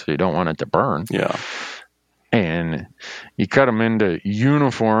burning point, so you don't want it to burn. Yeah. And you cut them into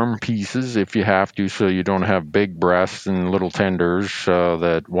uniform pieces if you have to, so you don't have big breasts and little tenders, so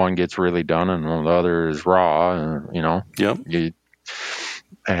that one gets really done and the other is raw. Yep.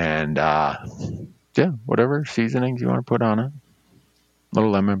 Whatever seasonings you want to put on it. A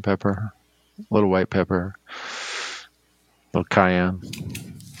little lemon pepper, a little white pepper, a little cayenne.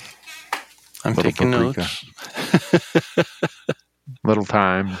 I'm taking paprika, notes. Little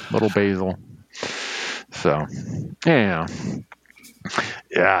thyme, little basil. So, yeah.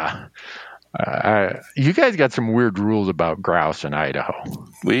 You guys got some weird rules about grouse in Idaho.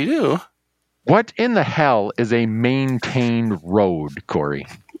 We do. What in the hell is a maintained road, Corey?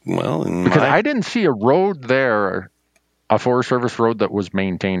 Well, because I didn't see a road there, a Forest Service road that was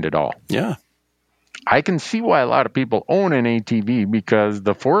maintained at all. Yeah. I can see why a lot of people own an ATV, because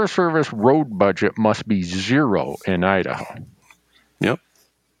the Forest Service road budget must be zero in Idaho. Yep.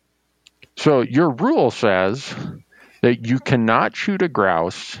 So your rule says that you cannot shoot a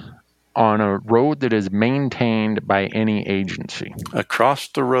grouse on a road that is maintained by any agency. Across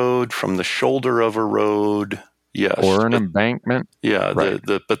the road, from the shoulder of a road, yes. Or an embankment. Yeah, right.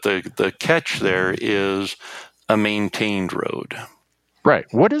 But the catch there is a maintained road. Right.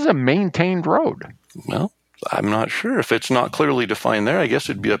 What is a maintained road? Well, I'm not sure. If it's not clearly defined there, I guess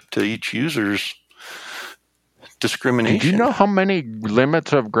it'd be up to each user's discrimination. Do you know how many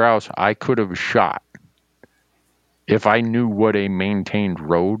limits of grouse I could have shot if I knew what a maintained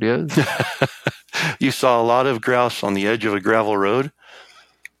road is? You saw a lot of grouse on the edge of a gravel road?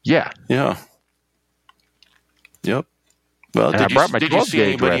 Yeah. Yeah. Yep. Well, did you see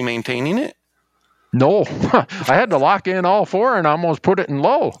anybody maintaining it? No. I had to lock in all four and almost put it in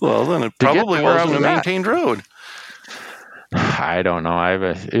low. Well, then it probably wasn't a maintained road. I don't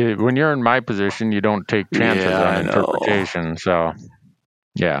know. When you're in my position, you don't take chances on interpretation. So,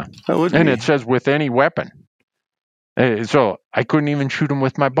 yeah. And it says with any weapon. So I couldn't even shoot him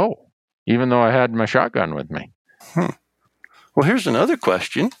with my bow, even though I had my shotgun with me. Well, here's another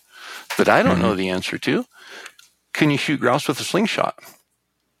question that I don't know the answer to. Can you shoot grouse with a slingshot?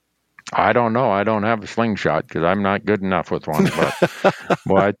 I don't know. I don't have a slingshot because I'm not good enough with one. But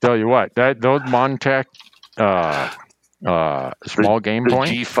well, I tell you what, those Montec small game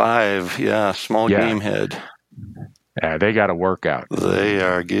point G5, yeah, small game head. Yeah, they got to work out. They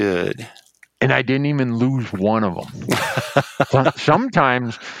are good. And I didn't even lose one of them.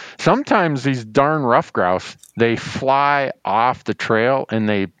 Sometimes these darn rough grouse, they fly off the trail and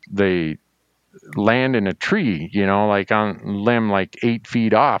they land in a tree, like on limb, like 8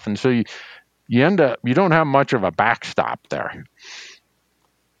 feet off. And so you end up, you don't have much of a backstop there.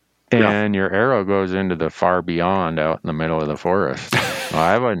 And your arrow goes into the far beyond out in the middle of the forest. Well,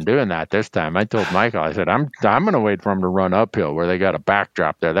 I wasn't doing that this time. I told Michael, I said, I'm going to wait for him to run uphill where they got a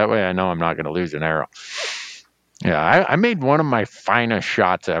backdrop there. That way I know I'm not going to lose an arrow. Yeah, I made one of my finest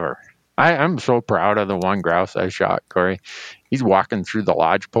shots ever. I'm so proud of the one grouse I shot, Corey. He's walking through the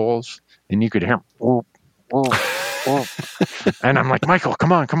lodge poles, and you could hear him. Whoop, whoop, whoop. And I'm like, Michael,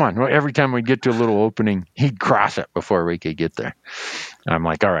 come on. Every time we get to a little opening, he'd cross it before we could get there. I'm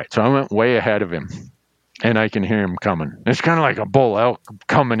like, all right. So I went way ahead of him, and I can hear him coming. It's kind of like a bull elk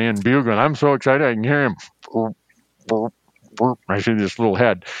coming in, bugling. I'm so excited. I can hear him. I see this little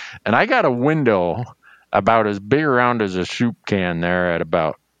head. And I got a window about as big around as a soup can there at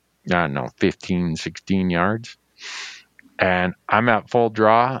about, 15, 16 yards. And I'm at full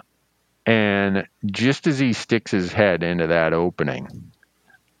draw. And just as he sticks his head into that opening,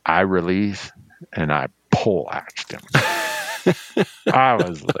 I release and I pole-axed him. I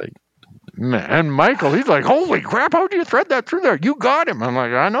was like, man. And Michael, he's like, holy crap, how'd you thread that through there? You got him. I'm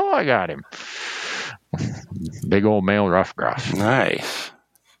like, I know I got him. Big old male rough grouse. Nice.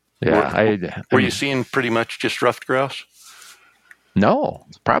 Yeah. Were you seeing pretty much just ruffed grouse? No,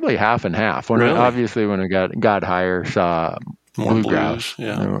 probably half and half. Obviously, when it got higher, saw blue grouse.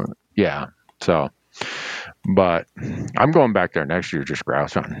 Yeah. So, but I'm going back there next year just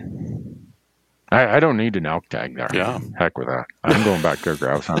grouse hunting. I don't need an elk tag there. Yeah. Heck with that. I'm going back there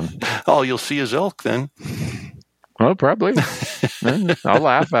grouse hunting. All you'll see is elk then. Well, probably. I'll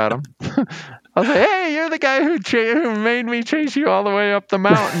laugh at him. I'll say, hey, you're the guy who made me chase you all the way up the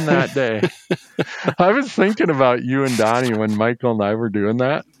mountain that day. I was thinking about you and Donnie when Michael and I were doing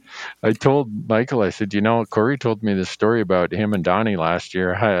that. I told Michael, I said, Corey told me this story about him and Donnie last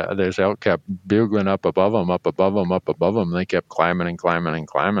year. There's elk kept bugling up above them, up above them, up above them. They kept climbing and climbing and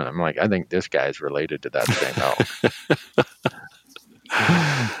climbing. I'm like, I think this guy's related to that same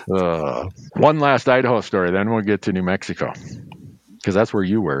elk. One last Idaho story, then we'll get to New Mexico. Because that's where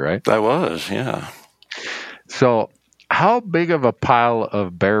you were, right? I was, yeah. So how big of a pile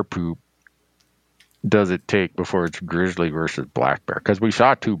of bear poop does it take before it's grizzly versus black bear? Because we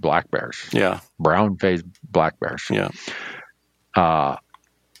saw 2 black bears. Yeah. Brown-faced black bears. Yeah. The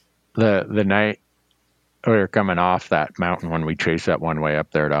night we were coming off that mountain when we chased that one way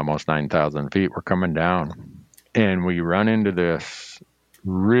up there at almost 9,000 feet, we're coming down. And we run into this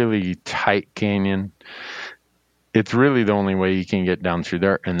really tight canyon. It's really the only way you can get down through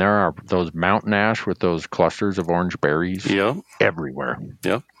there. And there are those mountain ash with those clusters of orange berries everywhere.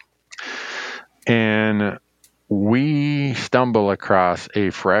 Yep. And we stumble across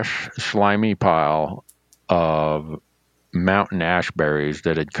a fresh, slimy pile of mountain ash berries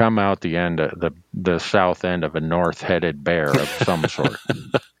that had come out the end of the south end of a north-headed bear of some sort.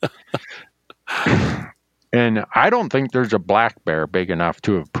 And I don't think there's a black bear big enough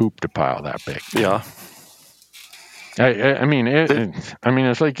to have pooped a pile that big. Yeah. I mean,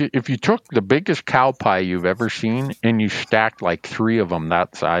 it's like if you took the biggest cow pie you've ever seen and you stacked like 3 of them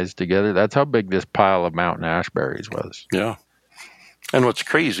that size together, that's how big this pile of mountain ash berries was. Yeah. And what's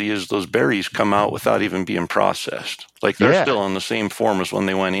crazy is those berries come out without even being processed. Like they're still in the same form as when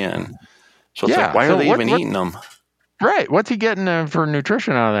they went in. So it's like, why are they even eating them? Right. What's he getting for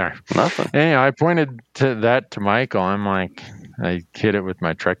nutrition out of there? Nothing. And I pointed to Michael. I'm like, I hit it with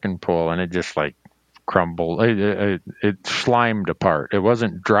my trekking pole and it just like crumbled. It slimed apart. It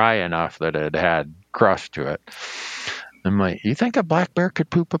wasn't dry enough that it had crust to it. I'm like, you think a black bear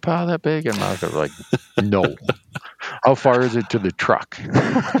could poop a pile that big? And I was like, no. How far is it to the truck?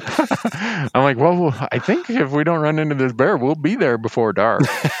 I'm like, well, I think if we don't run into this bear, we'll be there before dark.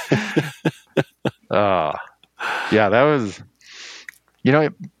 Yeah, that was,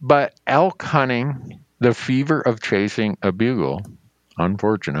 but elk hunting, the fever of chasing a bugle,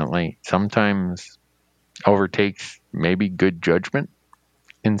 unfortunately, sometimes overtakes maybe good judgment.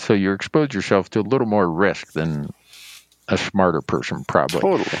 And so you expose yourself to a little more risk than a smarter person, probably.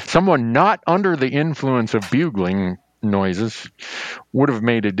 Totally. Someone not under the influence of bugling noises would have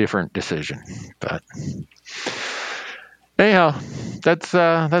made a different decision. But anyhow, that's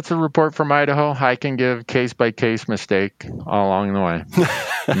a report from Idaho. I can give case-by-case mistake all along the way.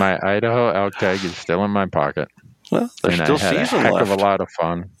 My Idaho elk tag is still in my pocket. Well, there's still season left. A heck of a lot of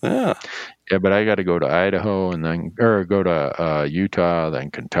fun. Yeah. Yeah, but I got to go to Idaho and then, or go to Utah,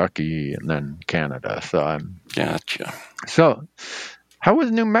 then Kentucky, and then Canada. So I'm. Gotcha. So, how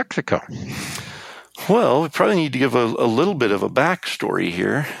was New Mexico? Well, we probably need to give a little bit of a backstory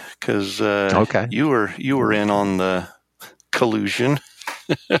here because you were in on the collusion.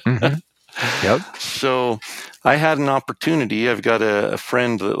 Mm-hmm. Yep. So I had an opportunity. I've got a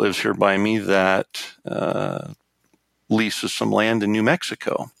friend that lives here by me that leases some land in New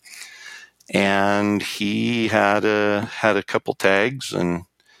Mexico. And he had a couple tags, and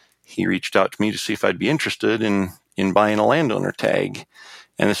he reached out to me to see if I'd be interested in buying a landowner tag.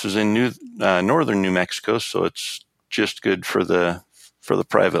 And this was in northern New Mexico, so it's just good for the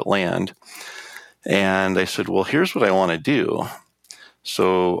private land. And I said, well, here's what I want to do.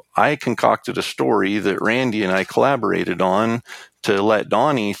 So I concocted a story that Randy and I collaborated on to let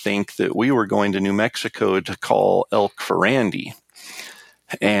Donnie think that we were going to New Mexico to call elk for Randy.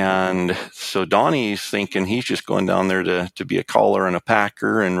 And so Donnie's thinking he's just going down there to be a caller and a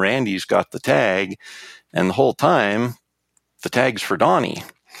packer, and Randy's got the tag. And the whole time, the tag's for Donnie.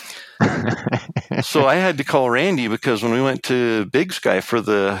 So I had to call Randy because when we went to Big Sky for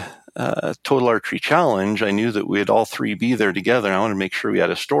the Total Archery Challenge, I knew that we'd all 3 be there together. And I wanted to make sure we had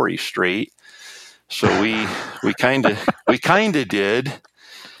a story straight. So we kind of did.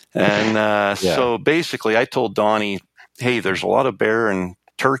 And so basically I told Donnie, hey, there's a lot of bear and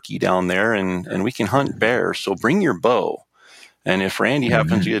turkey down there, and we can hunt bear. So bring your bow. And if Randy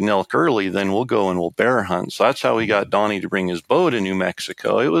happens to get an elk early, then we'll go and we'll bear hunt. So that's how we got Donnie to bring his bow to New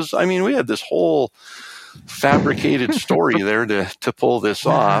Mexico. We had this whole fabricated story there to pull this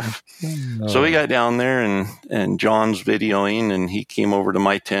off. So we got down there, and John's videoing, and he came over to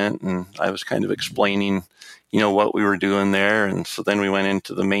my tent, and I was kind of explaining, what we were doing there. And so then we went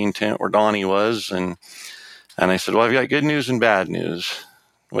into the main tent where Donnie was, and I said, well, I've got good news and bad news.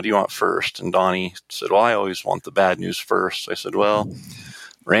 What do you want first? And Donnie said, well, I always want the bad news first. I said, well,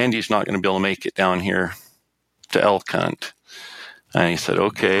 Randy's not going to be able to make it down here to elk hunt. And he said,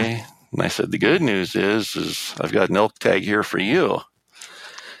 okay. And I said, the good news is I've got an elk tag here for you.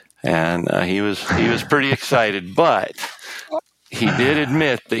 And he was pretty excited, but he did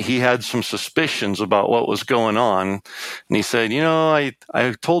admit that he had some suspicions about what was going on. And he said, I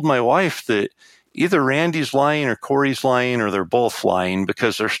told my wife that either Randy's lying or Corey's lying, or they're both lying,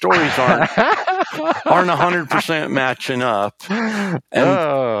 because their stories aren't 100% matching up.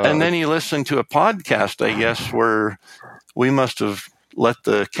 And then he listened to a podcast, I guess, where we must have let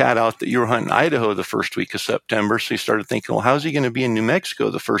the cat out that you were hunting Idaho the first week of September. So he started thinking, well, how's he going to be in New Mexico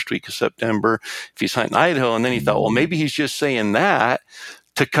the first week of September if he's hunting Idaho? And then he thought, well, maybe he's just saying that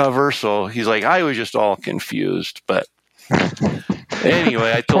to cover. So he's like, I was just all confused. But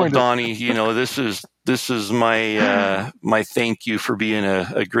anyway, I told Donnie, this is my my thank you for being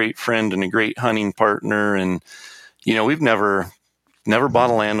a great friend and a great hunting partner. And we've never bought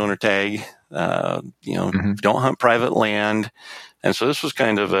a landowner tag. Don't hunt private land. And so this was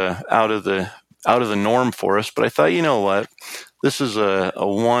kind of out of the norm for us. But I thought, you know what, this is a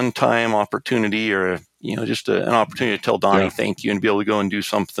one-time opportunity, or just an opportunity to tell Donnie thank you and be able to go and do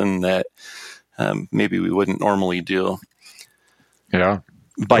something that maybe we wouldn't normally do. Yeah.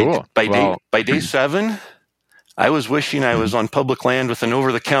 By day 7, I was wishing I was on public land with an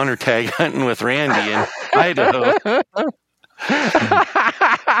over-the-counter tag hunting with Randy in Idaho.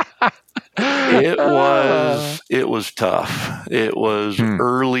 It was tough. It was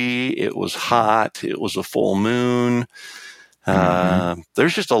early. It was hot. It was a full moon.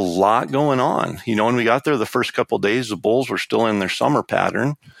 There's just a lot going on. When we got there the first couple of days, the bulls were still in their summer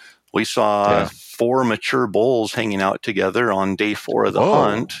pattern. We saw 4 mature bulls hanging out together on day 4 of the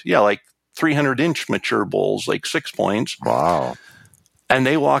hunt. Yeah, like 300-inch mature bulls, like 6 points. Wow. And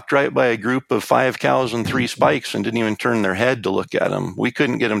they walked right by a group of 5 cows and 3 spikes and didn't even turn their head to look at them. We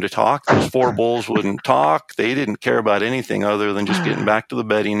couldn't get them to talk. Those 4 bulls wouldn't talk. They didn't care about anything other than just getting back to the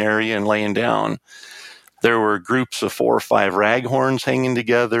bedding area and laying down. There were groups of 4 or 5 raghorns hanging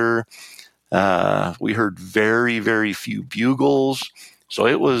together. We heard very, very few bugles. So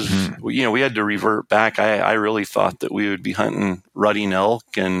it was, we had to revert back. I really thought that we would be hunting rutting elk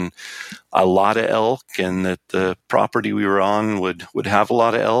and a lot of elk, and that the property we were on would have a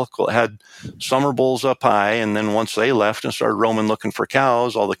lot of elk. Well, it had summer bulls up high, and then once they left and started roaming looking for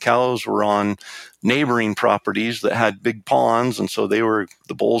cows, all the cows were on neighboring properties that had big ponds, and so the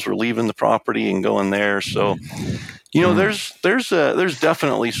bulls were leaving the property and going there. So, there's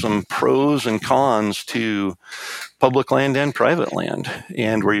definitely some pros and cons to public land and private land.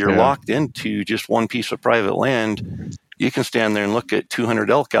 And where you're locked into just one piece of private land, you can stand there and look at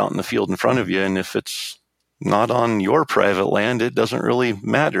 200 elk out in the field in front of you. And if it's not on your private land, it doesn't really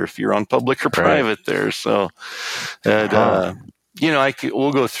matter if you're on public or private there. So, we'll go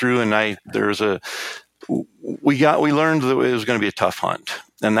through, and we learned that it was going to be a tough hunt,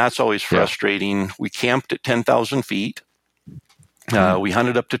 and that's always frustrating. We camped at 10,000 feet. We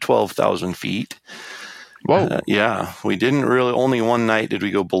hunted up to 12,000 feet. Whoa. We didn't really, only one night did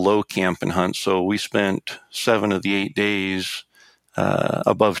we go below camp and hunt. So we spent 7 of the 8 days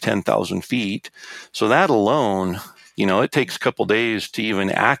above 10,000 feet. So that alone, it takes a couple days to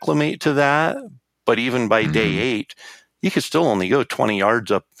even acclimate to that. But even by day 8, you could still only go 20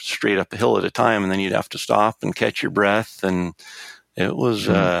 yards straight up a hill at a time, and then you'd have to stop and catch your breath. And it was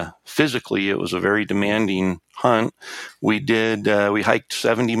physically, it was a very demanding hunt. We hiked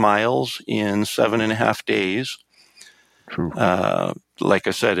 70 miles in 7.5 days. Like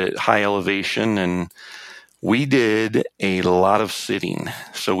I said, at high elevation, and we did a lot of sitting.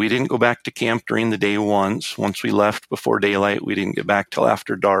 So we didn't go back to camp during the day once. Once we left before daylight, we didn't get back till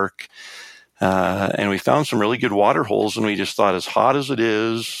after dark. And we found some really good water holes, and we just thought, as hot as it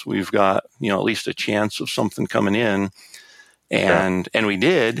is, we've got, at least a chance of something coming in. And we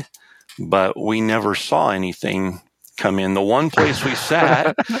did, but we never saw anything come in. The one place we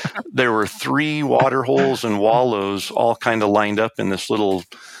sat, there were 3 water holes and wallows all kind of lined up in this little,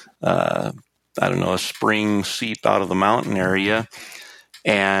 a spring seep out of the mountain area.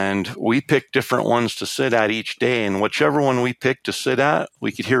 And we picked different ones to sit at each day. And whichever one we picked to sit at,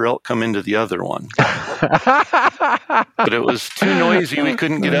 we could hear elk come into the other one. But it was too noisy. We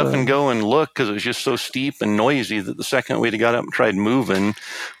couldn't get up and go and look because it was just so steep and noisy that the second we'd have got up and tried moving,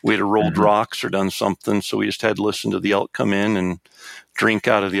 we'd have rolled rocks or done something. So we just had to listen to the elk come in and drink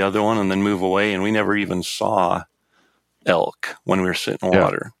out of the other one and then move away. And we never even saw elk when we were sitting in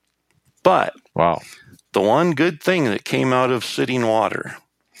water. But the one good thing that came out of sitting water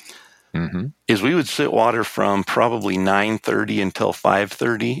is we would sit water from probably 9:30 until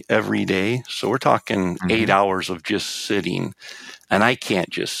 5:30 every day. So we're talking 8 hours of just sitting. And I can't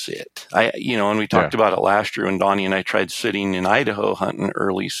just sit. And we talked about it last year when Donnie and I tried sitting in Idaho hunting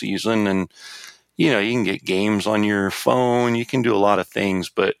early season. And, you can get games on your phone. You can do a lot of things.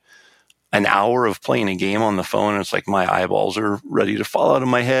 But an hour of playing a game on the phone. And it's like my eyeballs are ready to fall out of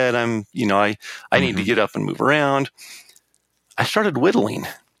my head. I need to get up and move around. I started whittling.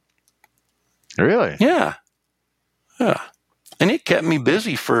 Really? Yeah. And it kept me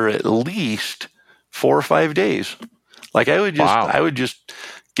busy for at least 4 or 5 days. Like I would just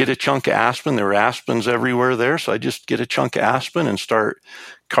get a chunk of aspen. There were aspens everywhere there. So I just get a chunk of aspen and start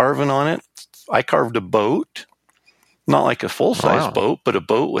carving on it. I carved a boat, not like a full-size boat, but a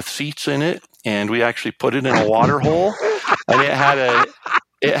boat with seats in it. And we actually put it in a water hole, and it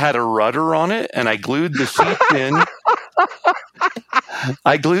had a rudder on it. And I glued the seats in.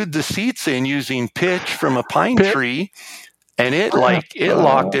 I glued the seats in using pitch from a pine tree. And it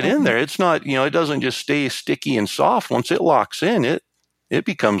locked it in there. It's not, it doesn't just stay sticky and soft. Once it locks in, it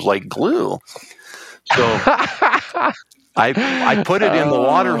becomes like glue. So I put it in the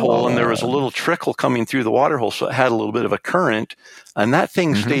water hole, and there was a little trickle coming through the water hole, so it had a little bit of a current. And that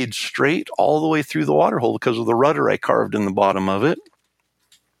thing stayed straight all the way through the water hole because of the rudder I carved in the bottom of it.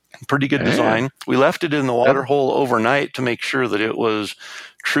 Pretty good design. We left it in the water hole overnight to make sure that it was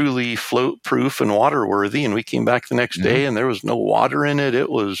truly float proof and water worthy. And we came back the next day and there was no water in it.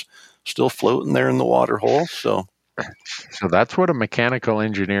 It was still floating there in the water hole. So that's what a mechanical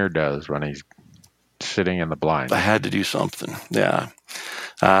engineer does when he's sitting in the blind. I had to do something. Yeah.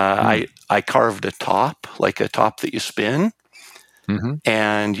 I carved a top, like a top that you spin.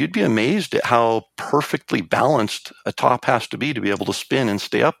 And you'd be amazed at how perfectly balanced a top has to be able to spin and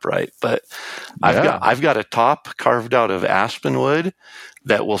stay upright. But I've got a top carved out of aspen wood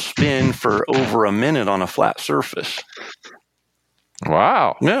that will spin for over a minute on a flat surface.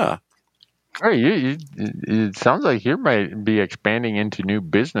 Wow. Yeah. Hey, it sounds like you might be expanding into new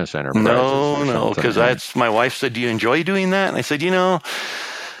business enterprises. No, because my wife said, "Do you enjoy doing that?" And I said,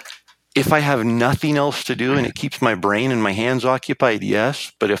 if I have nothing else to do and it keeps my brain and my hands occupied,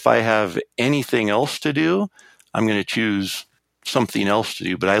 yes. But if I have anything else to do, I'm going to choose something else to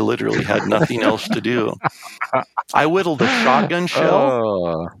do. But I literally had nothing else to do. I whittled a shotgun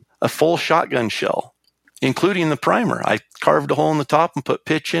shell, a full shotgun shell, including the primer. I carved a hole in the top and put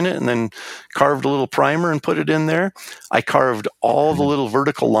pitch in it, and then carved a little primer and put it in there. I carved all the little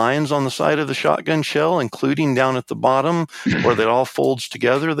vertical lines on the side of the shotgun shell, including down at the bottom where that all folds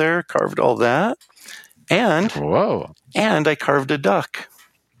together there, carved all that. And I carved a duck.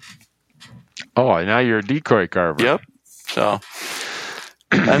 Oh, now you're a decoy carver. Yep. So,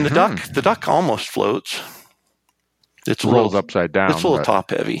 and the duck almost floats. It's rolls upside down. It's a little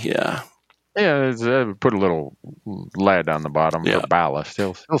top heavy, yeah. Yeah, put a little lead on the bottom for ballast.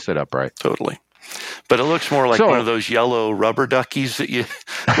 He'll sit upright. Totally. But it looks more like one of those yellow rubber duckies that you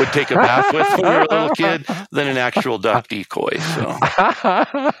would take a bath with when you were a little kid than an actual duck decoy.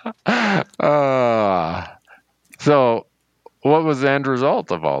 So what was the end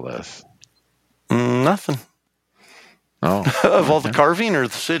result of all this? Nothing. Oh. Of all the carving or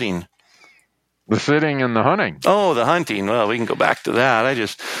the sitting? The sitting and the hunting. Oh, the hunting. Well, we can go back to that.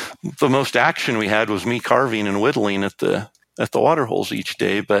 The most action we had was me carving and whittling at the water holes each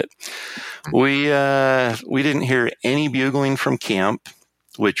day. But we didn't hear any bugling from camp,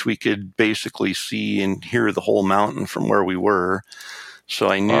 which we could basically see and hear the whole mountain from where we were. So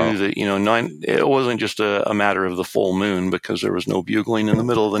I knew that, it wasn't just a matter of the full moon, because there was no bugling in the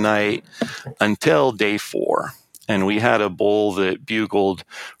middle of the night until day 4. And we had a bull that bugled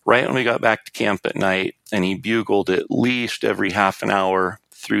right when we got back to camp at night, and he bugled at least every half an hour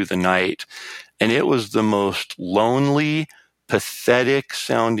through the night. And it was the most lonely, pathetic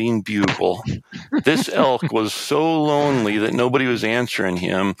sounding bugle. This elk was so lonely that nobody was answering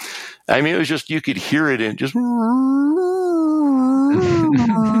him. I mean, it was just, you could hear it and just, you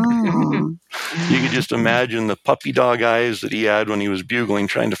could just imagine the puppy dog eyes that he had when he was bugling,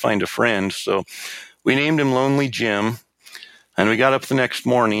 trying to find a friend. So we named him Lonely Jim, and we got up the next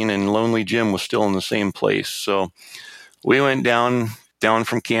morning and Lonely Jim was still in the same place. So we went down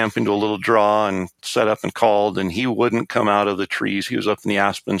from camp into a little draw and set up and called, and he wouldn't come out of the trees. He was up in the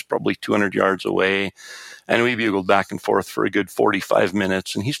aspens, probably 200 yards away. And we bugled back and forth for a good 45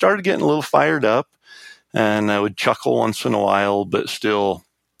 minutes. And he started getting a little fired up, and I would chuckle once in a while, but still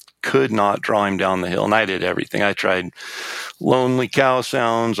could not draw him down the hill. And I did everything. I tried lonely cow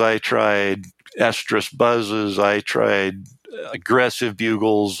sounds. I tried estrus buzzes. I tried aggressive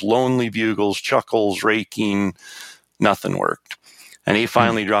bugles, lonely bugles, chuckles, raking. Nothing worked. And he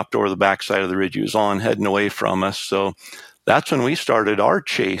finally dropped over the backside of the ridge he was on, heading away from us. So that's when we started our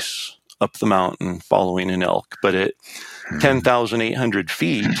chase up the mountain following an elk. But at 10,800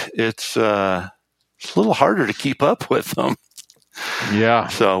 feet, it's a little harder to keep up with them. Yeah.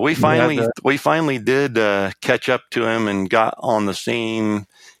 So we finally did catch up to him and got on the same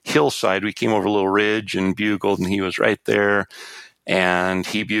hillside. We came over a little ridge and bugled, and he was right there. And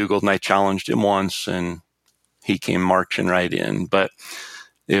he bugled, and I challenged him once, and he came marching right in. But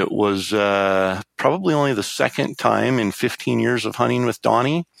it was probably only the second time in 15 years of hunting with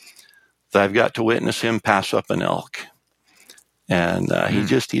Donnie that I've got to witness him pass up an elk. And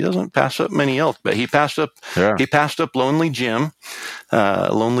he doesn't pass up many elk, but he passed up Lonely Jim.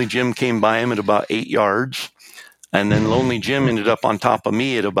 Lonely Jim came by him at about 8 yards. And then Lonely Jim ended up on top of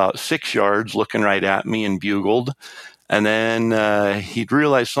me at about 6 yards, looking right at me, and bugled. And then he'd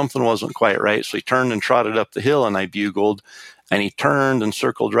realized something wasn't quite right. So he turned and trotted up the hill, and I bugled. And he turned and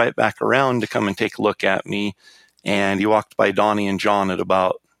circled right back around to come and take a look at me. And he walked by Donnie and John at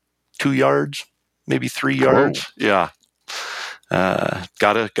about 2 yards, maybe 3 yards. Yeah.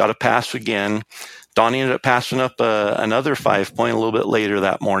 Got a pass again. Donnie ended up passing up another 5-point a little bit later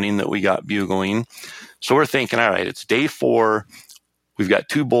that morning that we got bugling. So we're thinking, all right, it's day 4. We've got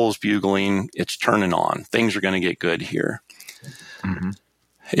 2 bulls bugling. It's turning on. Things are going to get good here. Mm-hmm.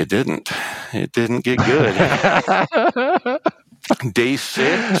 It didn't get good. Day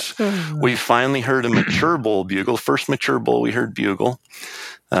 6, we finally heard a mature bull bugle. First mature bull we heard bugle.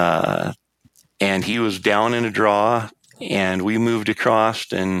 And he was down in a draw. And we moved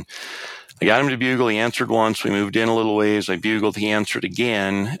across, and I got him to bugle. He answered once. We moved in a little ways. I bugled. He answered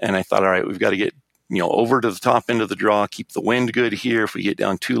again. And I thought, all right, we've got to get over to the top end of the draw, keep the wind good here. If we get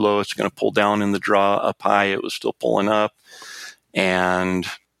down too low, it's going to pull down in the draw. Up high, it was still pulling up. And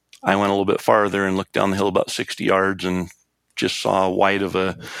I went a little bit farther and looked down the hill about 60 yards and just saw a white of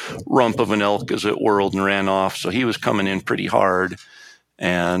a rump of an elk as it whirled and ran off. So he was coming in pretty hard.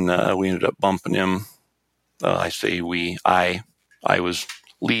 And we ended up bumping him. I was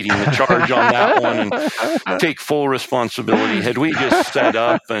leading the charge on that one and take full responsibility. Had we just set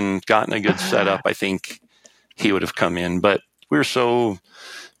up and gotten a good setup, I think he would have come in. But we were so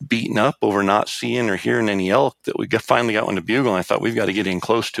beaten up over not seeing or hearing any elk that we finally got one to bugle. And I thought, we've got to get in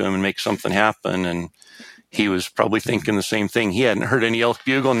close to him and make something happen. And he was probably thinking the same thing. He hadn't heard any elk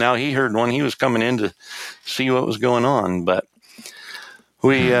bugle. Now he heard one. He was coming in to see what was going on. But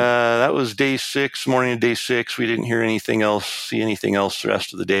that was day 6, morning of day 6. We didn't hear anything else, see anything else the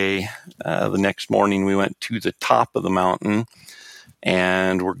rest of the day. The next morning, we went to the top of the mountain,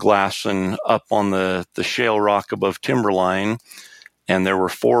 and we're glassing up on the shale rock above timberline. And there were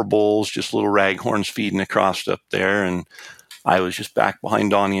 4 bulls, just little raghorns feeding across up there. And I was just back behind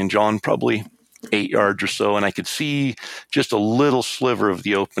Donnie and John, probably 8 yards or so. And I could see just a little sliver of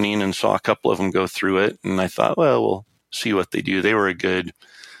the opening and saw a couple of them go through it. And I thought, well, we'll see what they do. They were a good,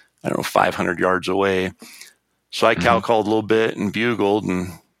 500 yards away. So I cow called a little bit and bugled, and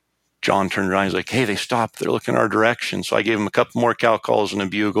John turned around. He's like, hey, they stopped. They're looking our direction. So I gave him a couple more cow calls and a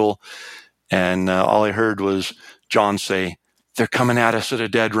bugle. And all I heard was John say, they're coming at us at a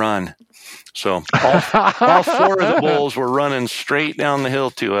dead run. So all 4 of the bulls were running straight down the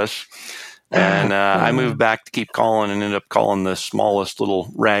hill to us. And I moved back to keep calling and ended up calling the smallest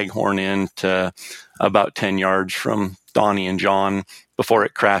little raghorn in to about 10 yards from Donnie and John before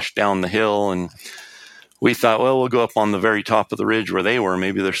it crashed down the hill. And we thought, well, we'll go up on the very top of the ridge where they were.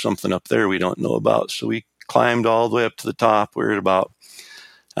 Maybe there's something up there we don't know about. So we climbed all the way up to the top. We were at about,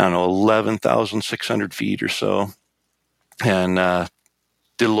 11,600 feet or so. And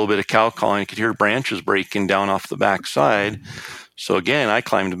did a little bit of cow calling. You could hear branches breaking down off the backside. So again, I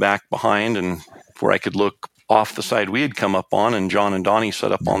climbed back behind and where I could look off the side we had come up on, and John and Donnie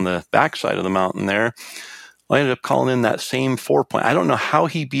set up on the backside of the mountain there. I ended up calling in that same 4-point. I don't know how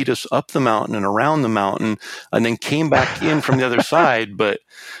he beat us up the mountain and around the mountain and then came back in from the other side, but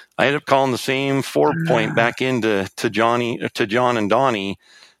I ended up calling the same 4-point back into to John and Donnie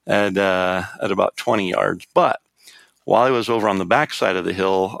at about 20 yards. But while I was over on the backside of the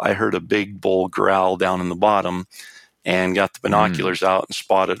hill, I heard a big bull growl down in the bottom and got the binoculars out and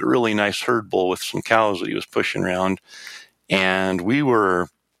spotted a really nice herd bull with some cows that he was pushing around. And we were,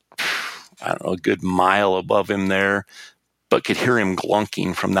 a good mile above him there, but could hear him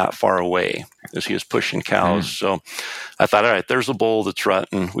glunking from that far away as he was pushing cows. So I thought, all right, there's a bull that's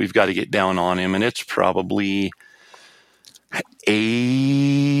rutting. We've got to get down on him. And it's probably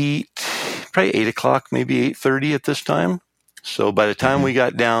 8 o'clock, maybe 8:30 at this time. So by the time we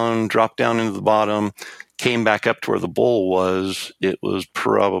got down, dropped down into the bottom, came back up to where the bull was, it was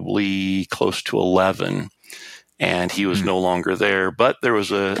probably close to 11. And he was no longer there. But there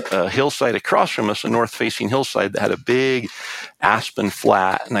was a hillside across from us, a north-facing hillside that had a big aspen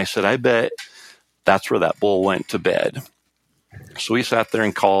flat. And I said, I bet that's where that bull went to bed. So we sat there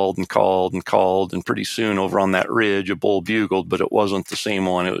and called, and pretty soon over on that ridge, a bull bugled, but it wasn't the same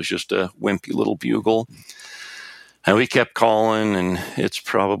one. It was just a wimpy little bugle. And we kept calling, and it's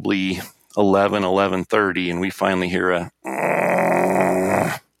probably 11:30, and we finally hear a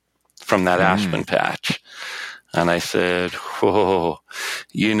from that aspen patch. And I said, whoa,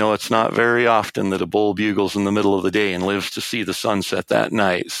 it's not very often that a bull bugles in the middle of the day and lives to see the sunset that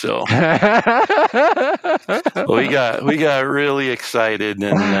night. So we got really excited,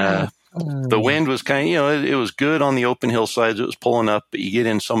 and the wind was kind of, it was good on the open hillsides. It was pulling up, but you get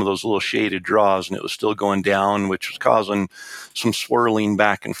in some of those little shaded draws, and it was still going down, which was causing some swirling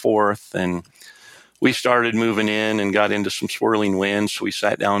back and forth. And we started moving in and got into some swirling winds. So we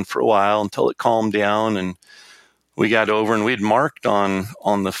sat down for a while until it calmed down, and we got over, and we'd marked on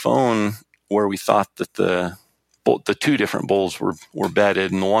the phone where we thought that the two different bulls were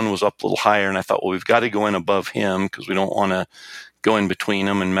bedded, and the one was up a little higher. And I thought, well, we've got to go in above him because we don't want to go in between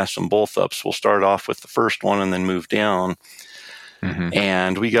them and mess them both up. So we'll start off with the first one and then move down. Mm-hmm.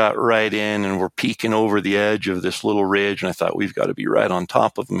 And we got right in, and we're peeking over the edge of this little ridge. And I thought, we've got to be right on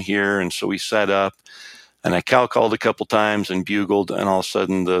top of them here. And so we set up, and I cow called a couple times and bugled, and all of a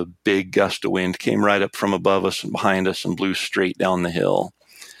sudden the big gust of wind came right up from above us and behind us and blew straight down the hill.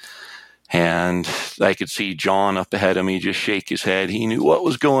 And I could see John up ahead of me just shake his head. He knew what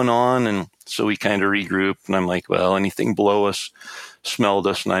was going on, and so we kind of regrouped. And I'm like, well, anything below us smelled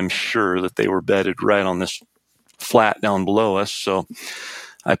us, and I'm sure that they were bedded right on this flat down below us. So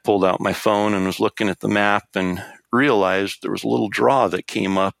I pulled out my phone and was looking at the map and realized there was a little draw that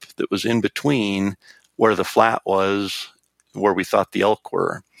came up that was in between where the flat was, where we thought the elk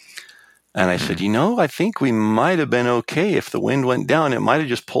were. And I said, I think we might have been okay if the wind went down. It might have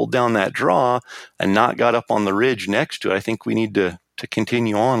just pulled down that draw and not got up on the ridge next to it. I think we need to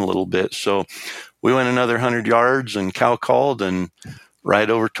continue on a little bit. So we went another 100 yards and cow called, and right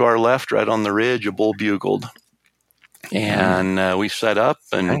over to our left, right on the ridge, a bull bugled. And we set up,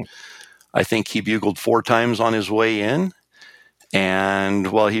 and I think he bugled 4 times on his way in.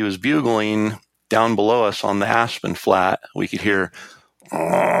 And while he was bugling, down below us on the aspen flat, we could hear,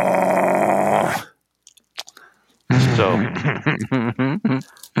 so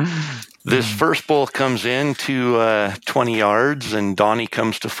this first bull comes in to 20 yards, and Donnie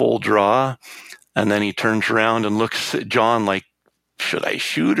comes to full draw, and then he turns around and looks at John like, should I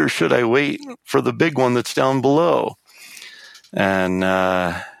shoot or should I wait for the big one that's down below? And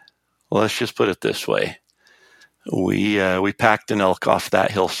let's just put it this way. We packed an elk off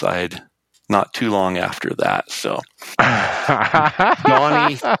that hillside not too long after that. So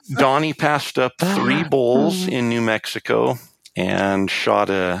Donnie passed up 3 bulls in New Mexico and shot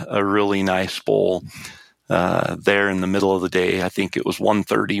a really nice bull there in the middle of the day. I think it was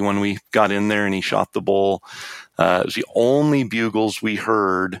 1:30 when we got in there, and he shot the bull. It was the only bugles we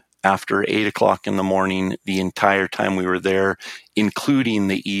heard after 8 o'clock in the morning the entire time we were there, including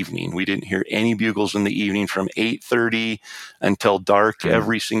the evening. We didn't hear any bugles in the evening from 8:30 until dark.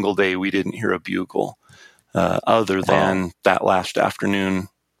 Every single day we didn't hear a bugle other than that last afternoon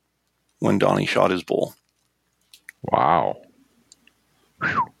when Donnie shot his bull. Wow.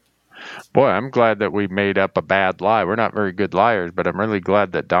 Whew. Boy, I'm glad that we made up a bad lie. We're not very good liars, but I'm really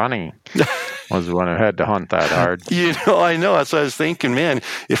glad that Donnie was the one who had to hunt that hard. I know. That's what I was thinking, man.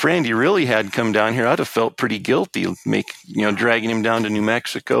 If Randy really had come down here, I'd have felt pretty guilty, dragging him down to New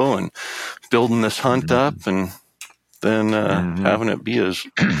Mexico and building this hunt up, and then having it be his.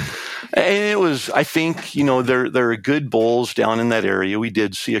 And it was, I think, there are good bulls down in that area. We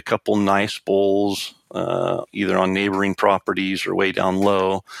did see a couple nice bulls, either on neighboring properties or way down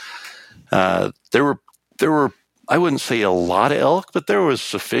low. There were, I wouldn't say a lot of elk, but there was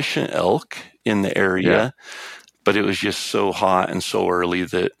sufficient elk in the area, but it was just so hot and so early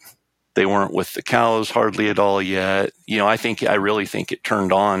that they weren't with the cows hardly at all yet. I really think it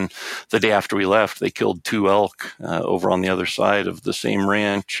turned on the day after we left. They killed 2 elk over on the other side of the same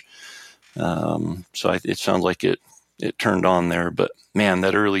ranch. So it sounds like it turned on there, but man,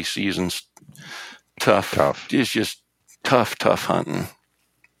 that early season's tough. It's just tough hunting.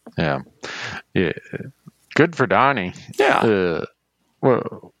 Yeah. Good for Donnie. Yeah.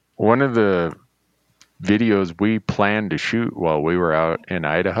 Well, one of the videos we planned to shoot while we were out in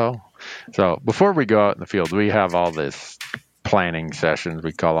Idaho. So before we go out in the field, we have all this planning sessions.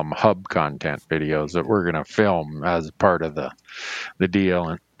 We call them hub content videos that we're going to film as part of the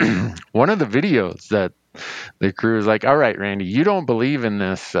deal. And one of the videos that the crew is like, all right, Randy, you don't believe in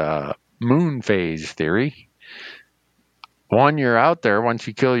this moon phase theory. When you're out there, once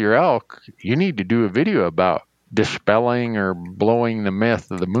you kill your elk, you need to do a video about dispelling or blowing the myth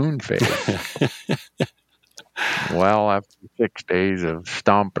of the moon phase. Well, after 6 days of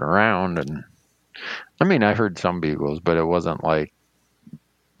stomping around, and I mean, I heard some bugles, but it wasn't like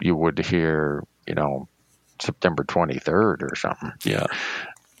you would hear, September 23rd or something. Yeah.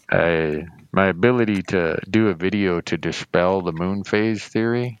 My ability to do a video to dispel the moon phase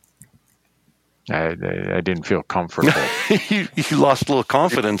theory, I didn't feel comfortable. you lost a little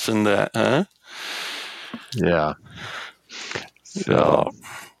confidence in that, huh? Yeah. So,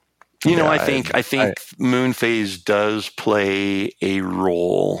 I think moon phase does play a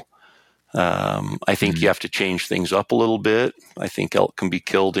role. I think you have to change things up a little bit. I think elk can be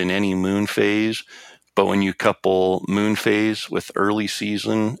killed in any moon phase, but when you couple moon phase with early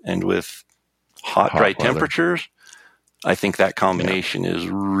season and with hot dry temperatures, I think that combination is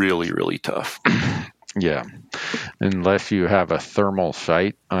really, really tough. Yeah. Unless you have a thermal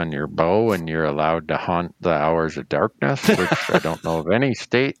sight on your bow and you're allowed to hunt the hours of darkness, which I don't know of any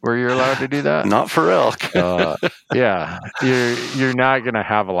state where you're allowed to do that. Not for elk. Yeah. You're not going to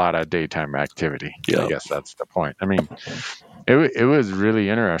have a lot of daytime activity. Yep. I guess that's the point. I mean, it was really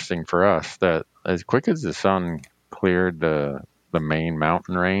interesting for us that as quick as the sun cleared the main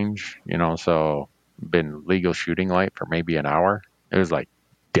mountain range, so been legal shooting light for maybe an hour, it was like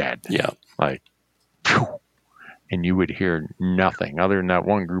dead. Yeah. Like, and you would hear nothing other than that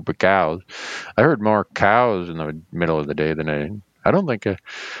one group of cows. I heard more cows in the middle of the day than I don't think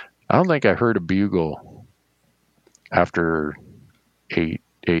I heard a bugle after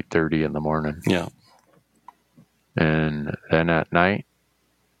 8:30 in the morning. Yeah. And then at night,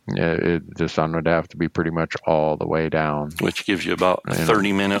 the sun would have to be pretty much all the way down, which gives you about a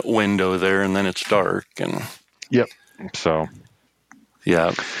 30-minute window there, and then it's dark. And yep. So,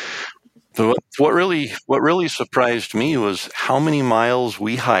 yeah. So what really surprised me was how many miles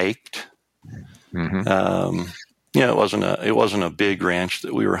we hiked. Mm-hmm. It wasn't a big ranch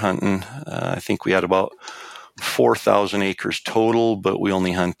that we were hunting. I think we had about 4,000 acres total, but we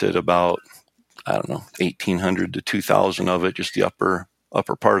only hunted about 1,800 to 2,000 of it, just the upper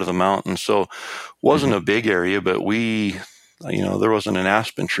part of the mountain. So it wasn't a big area, but there wasn't an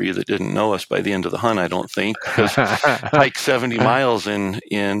aspen tree that didn't know us by the end of the hunt, I don't think, because hike 70 miles in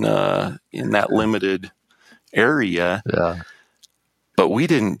that limited area. Yeah. But we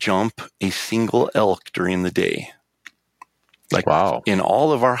didn't jump a single elk during the day. Wow. In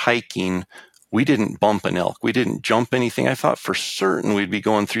all of our hiking, we didn't bump an elk. We didn't jump anything. I thought for certain we'd be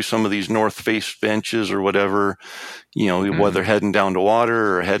going through some of these north face benches or whatever, whether heading down to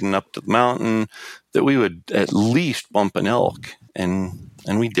water or heading up to the mountain, that we would at least bump an elk. And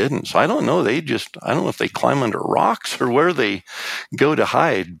we didn't. So I don't know. I don't know if they climb under rocks or where they go to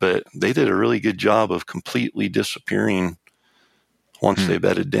hide, but they did a really good job of completely disappearing once they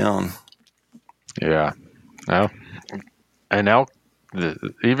bedded down. Yeah. Well, an elk,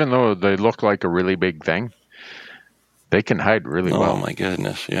 even though they look like a really big thing, they can hide really well. Oh my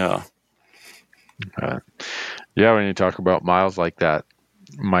goodness, yeah. Yeah, when you talk about miles like that,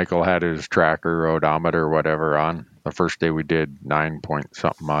 Michael had his tracker, odometer, whatever on. The first day we did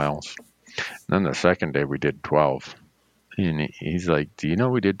 9-point-something miles. And then the second day we did 12. And he's like, do you know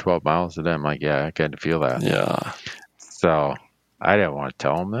we did 12 miles today? I'm like, yeah, I kind of feel that. Yeah. So I didn't want to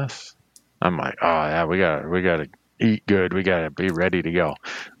tell him this. I'm like, oh yeah, we gotta eat good. We gotta be ready to go.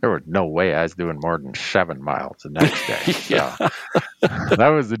 There was no way I was doing more than 7 miles the next day. Yeah. So that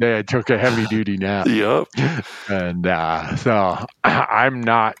was the day I took a heavy duty nap. Yep. And so I'm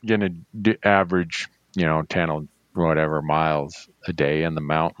not gonna average, 10 or whatever miles a day in the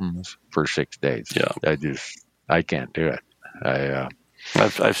mountains for 6 days. Yeah. I can't do it.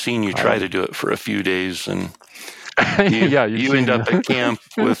 I've seen you try to do it for a few days, and you end up at camp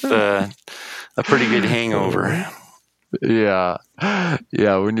with a pretty good hangover. Yeah.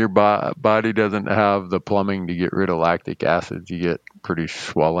 When your body doesn't have the plumbing to get rid of lactic acid, you get pretty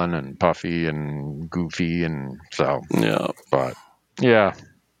swollen and puffy and goofy, and so. Yeah. But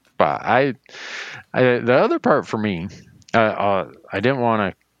the other part for me, I didn't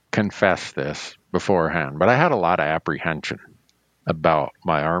want to confess this beforehand, but I had a lot of apprehension about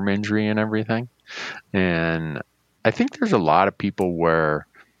my arm injury and everything, and I think there's a lot of people where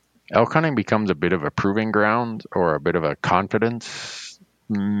elk hunting becomes a bit of a proving ground or a bit of a confidence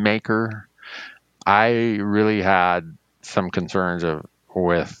maker. I really had some concerns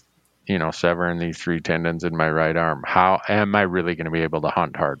with severing these 3 tendons in my right arm. How am I really going to be able to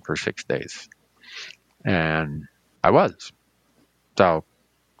hunt hard for 6 days? And I was. So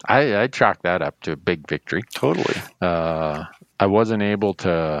I chalked that up to a big victory. Totally. I wasn't able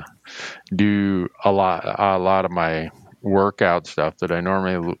to do a lot of my workout stuff that I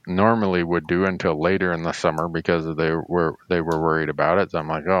normally would do until later in the summer because they were worried about it. So I'm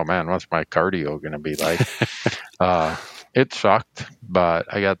like, oh man, what's my cardio going to be like? It sucked, but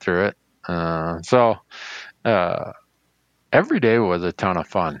I got through it. So every day was a ton of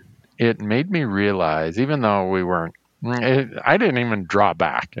fun. It made me realize, even though we weren't, I didn't even draw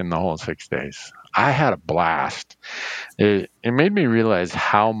back in the whole 6 days. I had a blast. It made me realize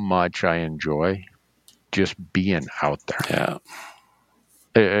how much I enjoy just being out there.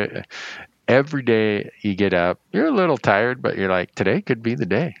 Yeah. Every day you get up, you're a little tired, but you're like, today could be the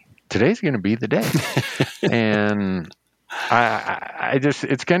day. Today's going to be the day. And I just,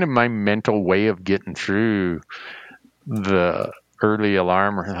 it's kind of my mental way of getting through the early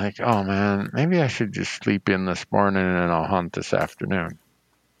alarm, or like, oh man, maybe I should just sleep in this morning and I'll hunt this afternoon.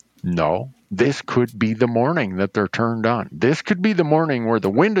 No, this could be the morning that they're turned on. This could be the morning where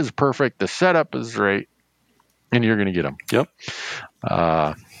the wind is perfect, the setup is right, and you're going to get them. Yep.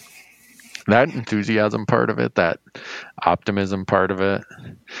 That enthusiasm part of it, that optimism part of it,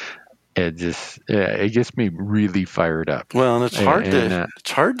 it gets me really fired up. Well, and it's hard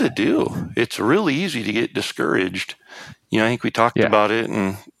to do. It's really easy to get discouraged. I think we talked about it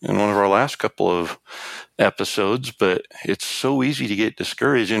in one of our last couple of episodes, but it's so easy to get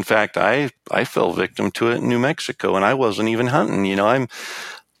discouraged. In fact, I fell victim to it in New Mexico, and I wasn't even hunting.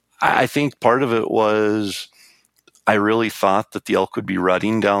 I think part of it was I really thought that the elk would be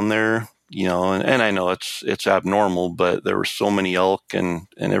rutting down there. And I know it's abnormal, but there were so many elk, and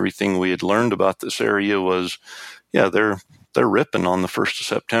everything we had learned about this area was, they're ripping on the 1st of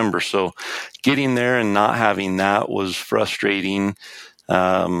September. So getting there and not having that was frustrating.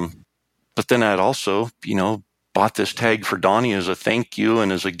 But then I'd also, bought this tag for Donnie as a thank you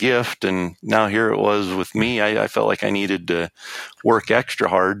and as a gift. And now here it was with me. I felt like I needed to work extra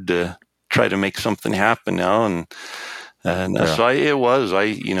hard to try to make something happen now. So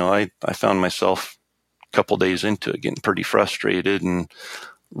I found myself a couple days into it getting pretty frustrated and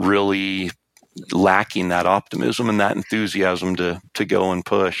really lacking that optimism and that enthusiasm to go and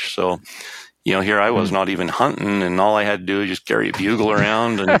push. So, here I was not even hunting, and all I had to do was just carry a bugle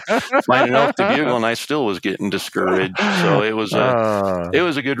around and find an elk to bugle, and I still was getting discouraged. So it was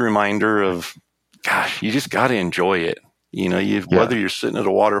a good reminder of, gosh, you just got to enjoy it. Whether you're sitting at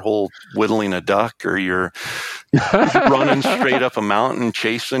a water hole whittling a duck, or you're running straight up a mountain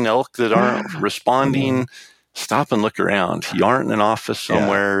chasing elk that aren't responding, stop and look around. You aren't in an office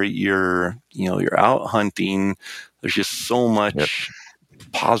somewhere. You're out hunting. There's just so much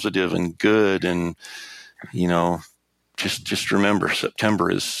positive and good. And, just remember, September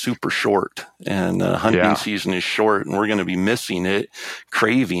is super short, and hunting season is short, and we're going to be missing it,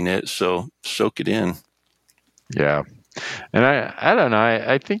 craving it. So soak it in. Yeah. And I don't know.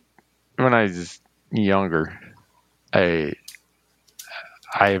 I think when I was younger, I've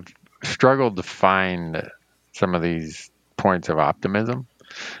struggled to find some of these points of optimism.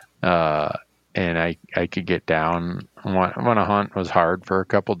 And I could get down when a hunt was hard for a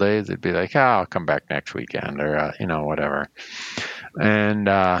couple days. It'd be like, I'll come back next weekend, or whatever. And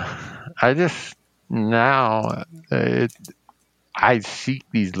I just now I seek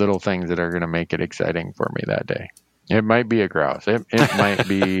these little things that are going to make it exciting for me that day. It might be a grouse. It might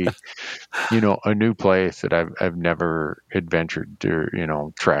be, a new place that I've never adventured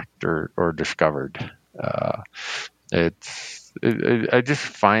to, trekked or discovered. I just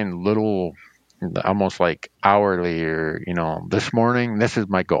find little, almost like hourly, or this morning, this is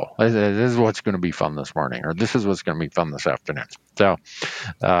my goal. This is what's going to be fun this morning, or this is what's going to be fun this afternoon. So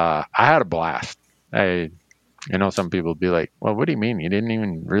I had a blast. Some people be like, well, what do you mean? You didn't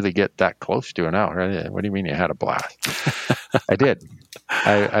even really get that close to an elk. Right? What do you mean you had a blast? I did.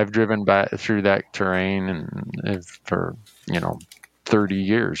 I've driven back through that terrain and for 30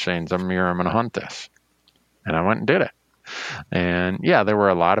 years saying some year I'm going to hunt this. And I went and did it. And there were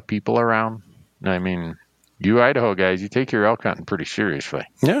a lot of people around. I mean, you Idaho guys, you take your elk hunting pretty seriously.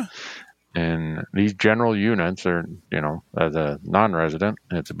 Yeah. And these general units are, as a non-resident,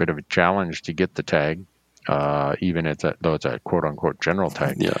 it's a bit of a challenge to get the tag. Even though it's a quote unquote general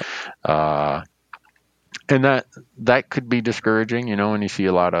tag. Yeah. And that could be discouraging, when you see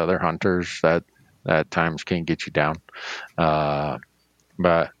a lot of other hunters that at times can get you down.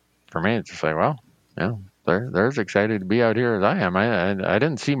 But for me, it's just like, well, they're as excited to be out here as I am. I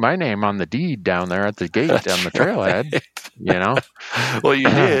didn't see my name on the deed down there at the gate on the trailhead. Right. Well, you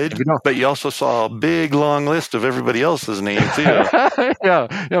did, but you also saw a big long list of everybody else's name too.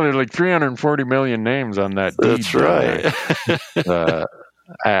 yeah. There's like 340 million names on that deed. That's right.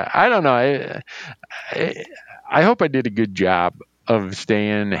 I don't know. I hope I did a good job of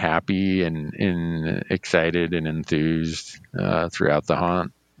staying happy and excited and enthused throughout the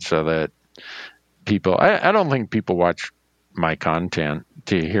hunt, so that people, I don't think people watch my content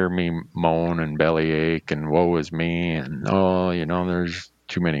to hear me moan and bellyache and woe is me and, there's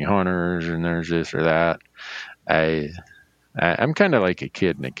too many hunters and there's this or that. I'm kind of like a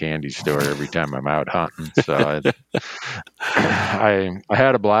kid in a candy store every time I'm out hunting. So I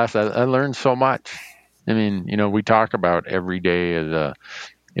had a blast. I learned so much. I mean, we talk about every day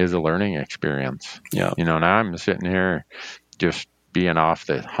is a learning experience. Yeah. Now I'm sitting here just being off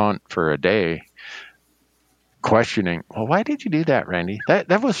the hunt for a day, questioning, well, why did you do that, Randy?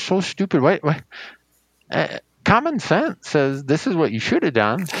 That was so stupid. Why? Common sense says this is what you should have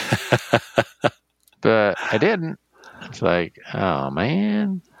done, but I didn't. It's like, oh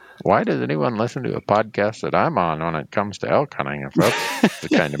man, why does anyone listen to a podcast that I'm on when it comes to elk hunting? If that's the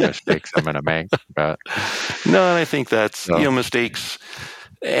kind of mistakes I'm going to make. But no, and I think that's mistakes,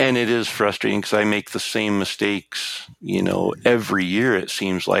 and it is frustrating because I make the same mistakes, every year it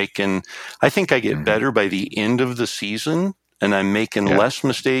seems like, and I think I get better by the end of the season, and I'm making less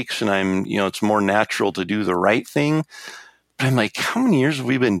mistakes, and I'm, it's more natural to do the right thing. But I'm like, how many years have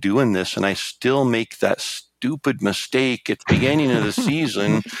we been doing this, and I still make that stupid mistake at the beginning of the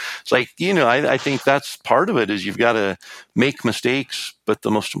season? It's like, I think that's part of it, is you've got to make mistakes, but the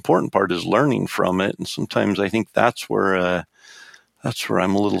most important part is learning from it. And sometimes I think that's where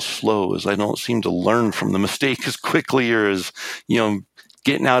I'm a little slow, is I don't seem to learn from the mistake as quickly, or as,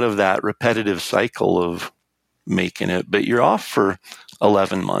 getting out of that repetitive cycle of making it. But you're off for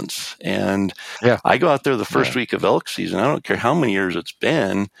 11 months. And I go out there the first week of elk season. I don't care how many years it's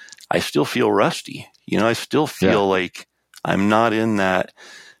been. I still feel rusty. I still feel like I'm not in that,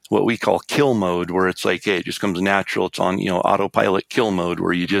 what we call kill mode, where it's like, hey, it just comes natural. It's on, autopilot kill mode,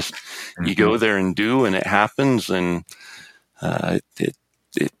 where you just, you go there and do, and it happens. And it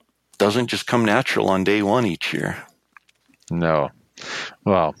doesn't just come natural on day one each year. No.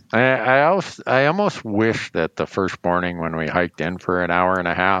 Well, I almost wish that the first morning when we hiked in for an hour and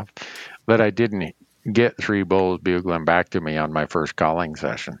a half, that I didn't get 3 bulls bugling back to me on my first calling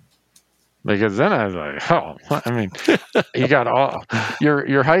session. Because then I was like, oh, I mean, you got all,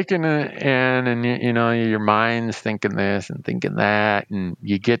 you're hiking and your mind's thinking this and thinking that, and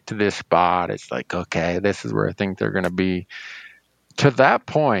you get to this spot, it's like, okay, this is where I think they're going to be. To that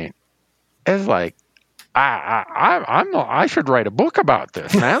point, it's like, I should write a book about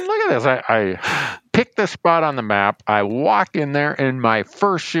this, man. Look at this. I picked this spot on the map. I walk in there, in my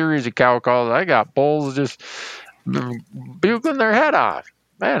first series of cow calls, I got bulls just bugling their head off.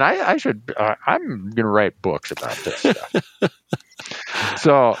 Man, I should. I'm gonna write books about this stuff.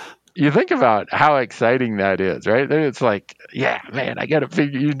 So you think about how exciting that is, right? It's like, yeah, man, I got to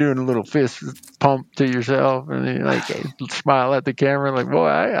figure. You're doing a little fist pump to yourself, and you like smile at the camera, like, boy,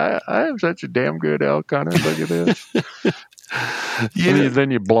 I am such a damn good elk hunter. Look at this.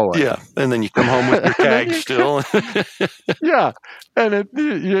 Then you blow it. Yeah, and then you come home with your tag still. Yeah, and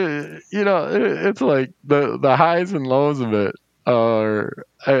it's like the highs and lows of it are.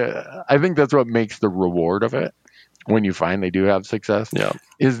 I think that's what makes the reward of it, when you finally do have success,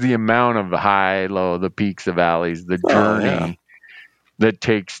 is the amount of high, low, the peaks, the valleys, the journey that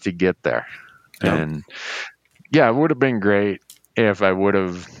takes to get there. Yeah. And it would have been great if I would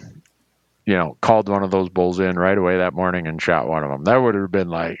have, called one of those bulls in right away that morning and shot one of them. That would have been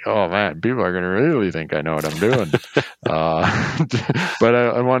like, oh man, people are going to really think I know what I'm doing. But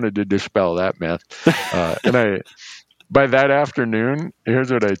I wanted to dispel that myth. By that afternoon,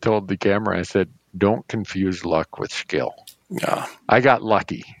 here's what I told the camera. I said, don't confuse luck with skill. Yeah. I got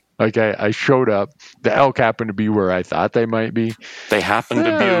lucky. Like I showed up. The elk happened to be where I thought they might be. They happened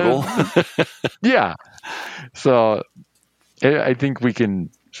to bugle. Yeah. So I think we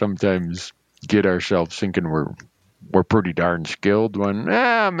can sometimes get ourselves thinking we're pretty darn skilled, when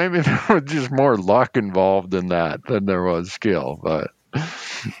maybe there was just more luck involved in that than there was skill. But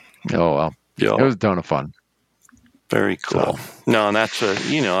oh well. Yeah. It was a ton of fun. Very cool. No, and that's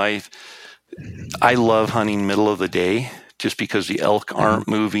I love hunting middle of the day, just because the elk aren't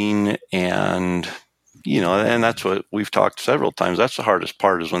moving, and and that's what we've talked several times. That's the hardest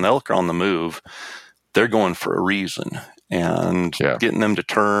part, is when the elk are on the move, they're going for a reason, and getting them to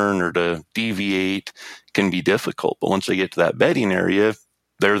turn or to deviate can be difficult. But once they get to that bedding area,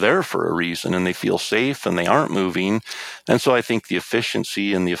 they're there for a reason, and they feel safe, and they aren't moving. And so I think the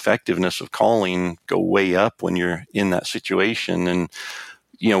efficiency and the effectiveness of calling go way up when you're in that situation. And,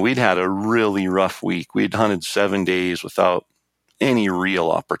 we'd had a really rough week. We'd hunted 7 days without any real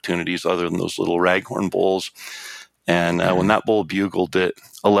opportunities other than those little raghorn bulls. And when that bull bugled at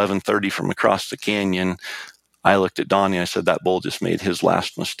 11:30 from across the canyon, I looked at Donnie and I said, that bull just made his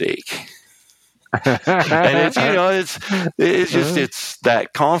last mistake. And it's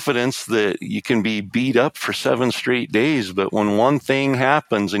that confidence that you can be beat up for 7 straight days, but when one thing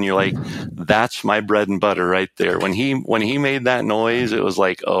happens and you're like, that's my bread and butter right there. When he made that noise, it was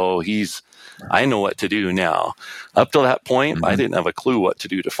like, oh, I know what to do now. Up till that point, I didn't have a clue what to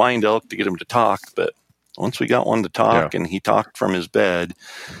do to find elk, to get him to talk. But once we got one to talk and he talked from his bed,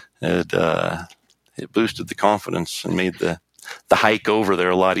 it boosted the confidence and made the hike over there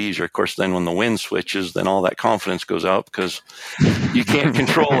a lot easier. Of course, then when the wind switches, then all that confidence goes out because you can't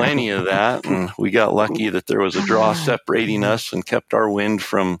control any of that. And we got lucky that there was a draw separating us and kept our wind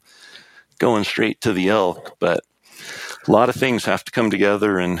from going straight to the elk. But a lot of things have to come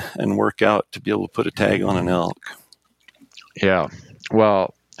together and work out to be able to put a tag on an elk. Yeah.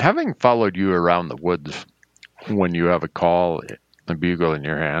 Well, having followed you around the woods when you have a call, a bugle in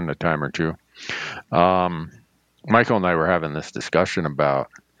your hand, a time or two, Michael and I were having this discussion about,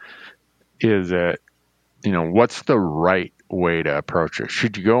 is it, what's the right way to approach it?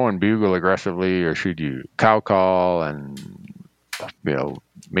 Should you go and bugle aggressively, or should you cow call and,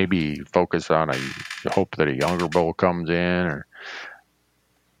 maybe focus on hope that a younger bull comes in? Or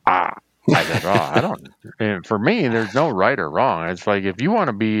I think, I don't. And for me, there's no right or wrong. It's like, if you want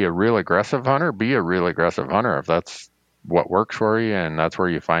to be a real aggressive hunter, be a real aggressive hunter. If that's what works for you and that's where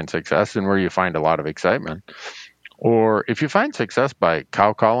you find success and where you find a lot of excitement. Or if you find success by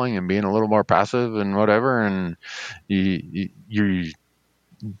cow calling and being a little more passive and whatever, and you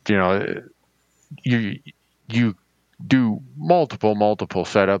do multiple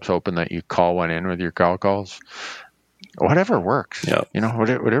setups, hoping that you call one in with your cow calls, whatever works. Yeah.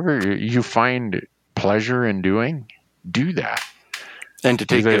 Whatever you find pleasure in doing, do that. And to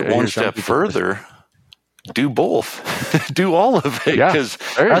take it one step further, do both. Do all of it, because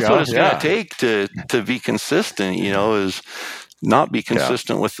that's what it's going to take to be consistent, is not be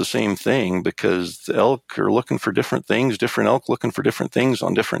consistent with the same thing, because the elk are looking for different things, different elk looking for different things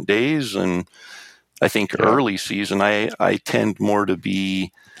on different days. And I think early season, I tend more to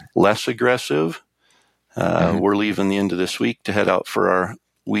be less aggressive. We're leaving the end of this week to head out for our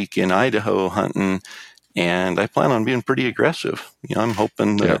week in Idaho hunting, and I plan on being pretty aggressive. I'm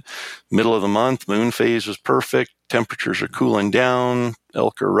hoping the middle of the month, moon phase is perfect. Temperatures are cooling down.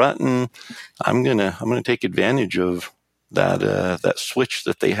 Elk are rutting. I'm gonna take advantage of that switch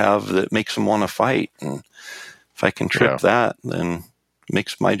that they have that makes them want to fight. And if I can trip that, then it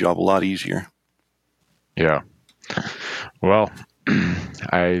makes my job a lot easier. Yeah. Well,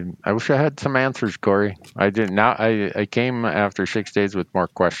 I wish I had some answers, Corey. I did not. I came after 6 days with more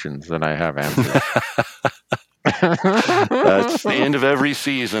questions than I have answers. That's the end of every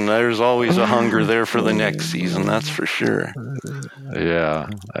season. There's always a hunger there for the next season. That's for sure. Yeah.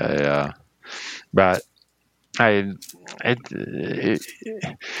 But if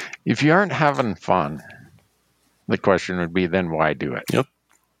you aren't having fun, the question would be, then why do it? Yep.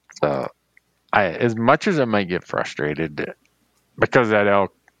 So, as much as I might get frustrated, because that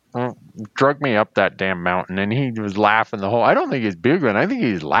elk drug me up that damn mountain, and he was laughing the whole. I don't think he's bugling. I think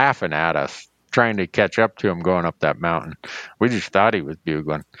he's laughing at us, trying to catch up to him going up that mountain. We just thought he was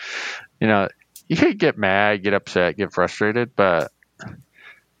bugling. You could get mad, get upset, get frustrated, but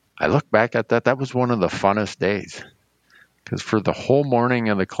I look back at that. That was one of the funnest days, because for the whole morning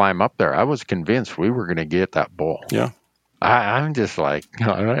of the climb up there, I was convinced we were going to get that bull. Yeah. I'm just like,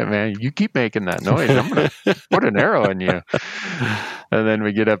 all right, man, you keep making that noise, I'm going to put an arrow in you. And then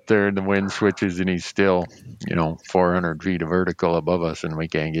we get up there and the wind switches and he's still, 400 feet of vertical above us, and we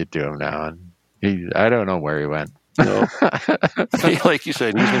can't get to him now. And I don't know where he went. No. Like you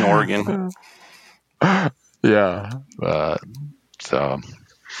said, he's in Oregon. Yeah.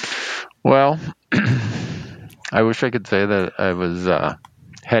 Well, I wish I could say that I was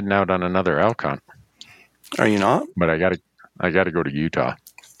heading out on another elk hunt. Are you not? But I got to go to Utah.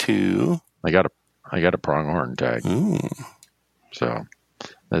 I got a pronghorn tag. Ooh. So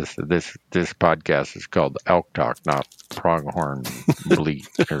this podcast is called Elk Talk, not Pronghorn Bleat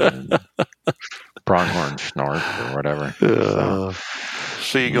or Pronghorn Snort or whatever.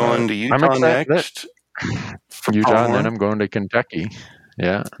 So you going to Utah next? Utah, and then I'm going to Kentucky.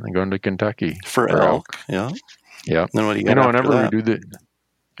 Yeah, I'm going to Kentucky for elk. Yeah. Yeah. Then what do you got? Whenever we do the.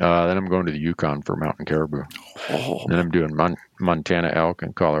 Then I'm going to the Yukon for mountain caribou. Oh. Then I'm doing Montana elk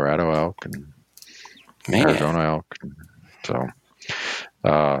and Colorado elk and Arizona elk. So,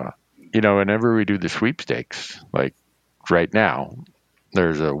 whenever we do the sweepstakes, like right now,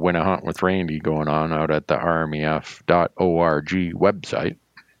 there's a win a hunt with Randy going on out at the rmef.org website.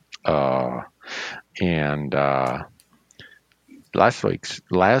 And last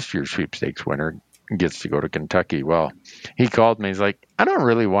year's sweepstakes winner gets to go to Kentucky. Well, he called me. He's like, I don't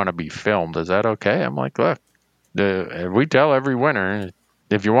really want to be filmed. Is that okay? I'm like, look, we tell every winner,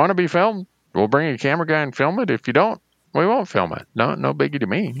 if you want to be filmed, we'll bring a camera guy and film it. If you don't, we won't film it. No biggie to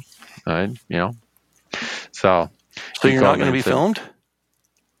me. So you're not going to be filmed?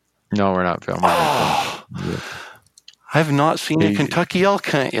 No, we're not filming. Oh, I've not seen a Kentucky elk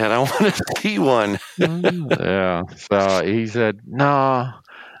hunt yet. I want to see one. Yeah. So he said, no,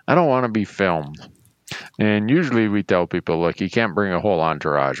 I don't want to be filmed. And usually we tell people, look, you can't bring a whole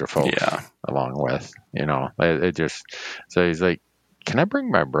entourage of folks along with, it just, so he's like, can I bring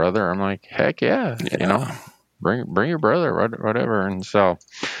my brother? I'm like, heck yeah. Bring your brother, whatever. And so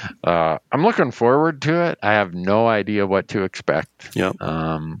I'm looking forward to it. I have no idea what to expect. Yep.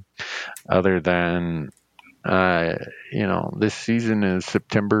 Other than, this season is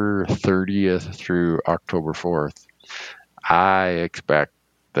September 30th through October 4th. I expect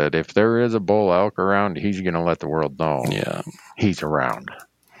that if there is a bull elk around, he's going to let the world know he's around.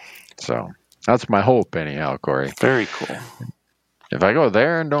 So that's my hope anyhow, Corey. Very cool. If I go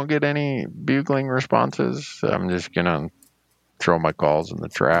there and don't get any bugling responses, I'm just going to throw my calls in the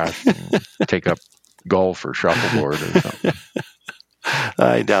trash and take up golf or shuffleboard or something.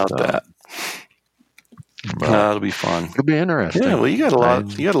 I doubt that. That'll be fun. It'll be interesting. Yeah, well, you got a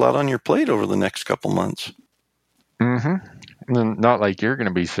lot. You got a lot on your plate over the next couple months. Mm-hmm. Not like you're going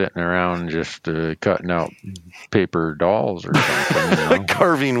to be sitting around just cutting out paper dolls or something.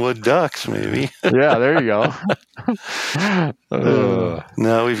 Carving wood ducks, maybe. Yeah, there you go.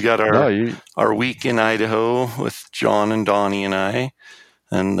 No, we've got our week in Idaho with John and Donnie and I.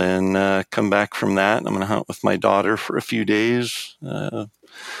 And then come back from that. I'm going to hunt with my daughter for a few days.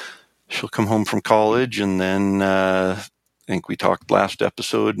 She'll come home from college. And then I think we talked last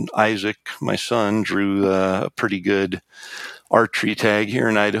episode, Isaac, my son, drew a pretty good archery tag here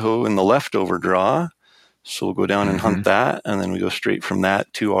in Idaho in the leftover draw. So we'll go down and hunt that. And then we go straight from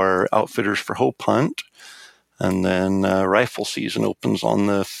that to our Outfitters for Hope hunt. And then rifle season opens on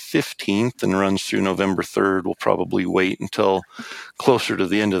the 15th and runs through November 3rd. We'll probably wait until closer to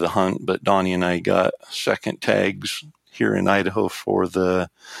the end of the hunt. But Donnie and I got second tags here in Idaho for the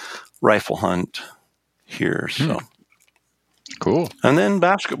rifle hunt here. So cool. And then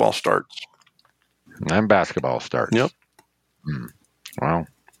basketball starts. Yep. Well,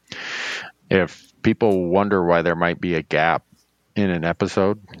 if people wonder why there might be a gap in an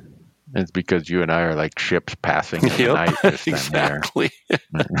episode, it's because you and I are like ships passing in the night. Just exactly.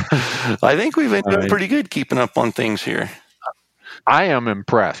 I think we've been doing pretty good keeping up on things here. I am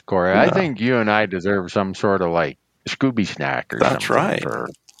impressed, Corey. Yeah. I think you and I deserve some sort of like Scooby snack or something. That's right.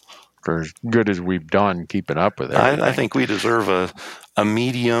 For as good as we've done keeping up with it. I think we deserve a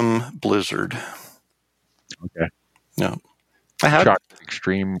medium blizzard. Okay. No. Chocolate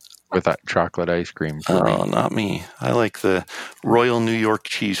extreme with that chocolate ice cream. Oh, not me. I like the Royal New York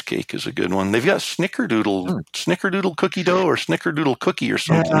cheesecake is a good one. They've got Snickerdoodle cookie dough or Snickerdoodle cookie or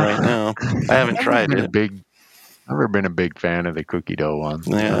something right now. I haven't tried it. I've never been a big fan of the cookie dough one.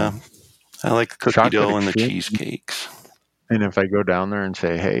 Yeah. I like the cookie dough and the cheesecakes. And if I go down there and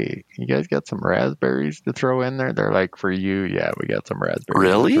say, hey, you guys got some raspberries to throw in there? They're like, for you, yeah, we got some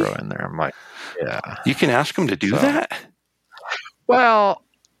raspberries to throw in there. I'm like, yeah. You can ask them to do that? Well,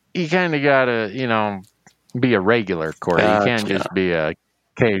 you kind of got to, be a regular, Corey. You can't just be a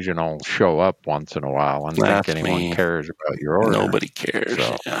occasional show up once in a while and think anyone cares about your order. Nobody cares.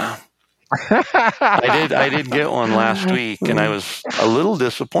 So. Yeah. I did get one last week, and I was a little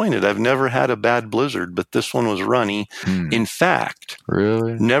disappointed. I've never had a bad blizzard, but this one was runny. In fact,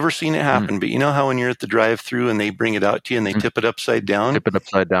 really, never seen it happen. But you know how when you're at the drive-through and they bring it out to you and they tip it upside down? Tip it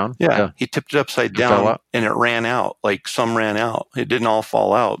upside down? Yeah. He tipped it upside down, and it ran out. Like some ran out. It didn't all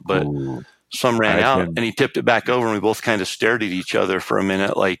fall out, but some ran out. And he tipped it back over, and we both kind of stared at each other for a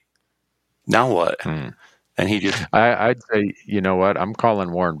minute, like, now what? And he just... I'd say, you know what? I'm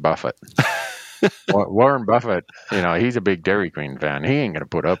calling Warren Buffett. Warren Buffett, he's a big Dairy Queen fan. He ain't going to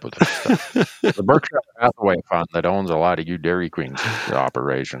put up with this stuff. The Berkshire Hathaway fund that owns a lot of you Dairy Queen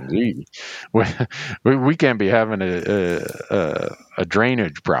operations, we can't be having a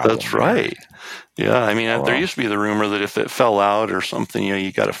drainage problem. That's right. Yeah, I mean, there used to be the rumor that if it fell out or something,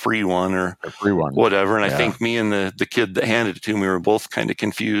 you got a free one or whatever. And I think me and the kid that handed it to me were both kind of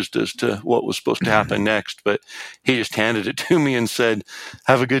confused as to what was supposed to happen next. But he just handed it to me and said,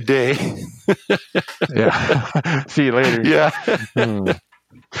 "Have a good day." Yeah. See you later. Yeah.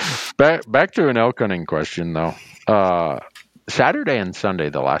 Back to an elk hunting question though. Saturday and Sunday,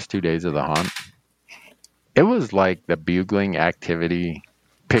 the last 2 days of the hunt, it was like the bugling activity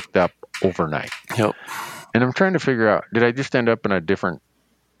picked up overnight. Yep. And I'm trying to figure out, did I just end up in a different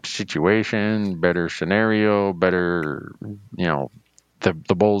situation, better scenario, better,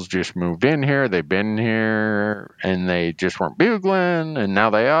 the bulls just moved in here, they've been here, and they just weren't bugling, and now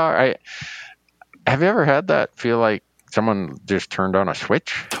they are. Have you ever had that feel like someone just turned on a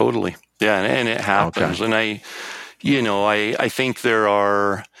switch? Totally. Yeah, and it happens. Okay. And I think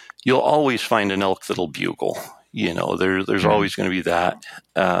you'll always find an elk that'll bugle. There's always going to be that.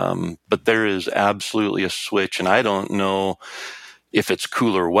 But there is absolutely a switch, and I don't know if it's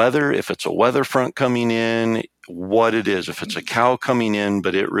cooler weather, if it's a weather front coming in, what it is, if it's a cow coming in,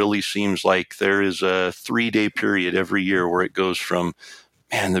 but it really seems like there is a 3-day period every year where it goes from,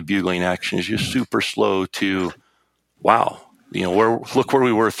 man, the bugling action is just super slow to, wow, look where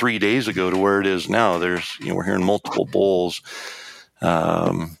we were 3 days ago to where it is now. We're hearing multiple bulls.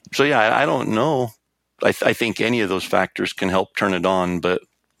 So yeah, I don't know. I think any of those factors can help turn it on, but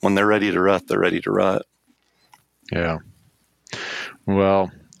when they're ready to rut, they're ready to rut. Yeah. Well,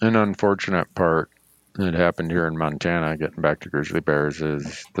 an unfortunate part that happened here in Montana, getting back to grizzly bears,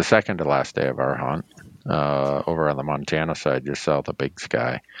 is the second to last day of our hunt, over on the Montana side, just south of Big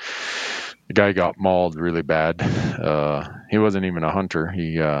Sky. The guy got mauled really bad. He wasn't even a hunter.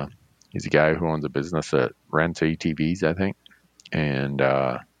 He's a guy who owns a business that rents ATVs, I think. And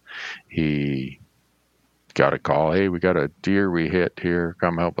he got a call, hey, we got a deer we hit here,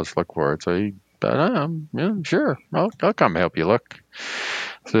 come help us look for it. So he thought, yeah, sure, I'll come help you look.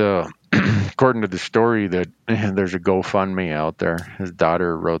 So according to the story, that there's a GoFundMe out there. His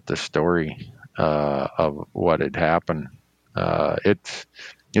daughter wrote the story of what had happened. It's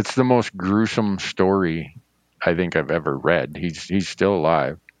the most gruesome story I think I've ever read. He's still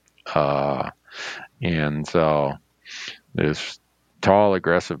alive, and so this tall,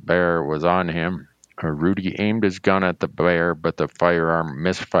 aggressive bear was on him. Rudy aimed his gun at the bear, but the firearm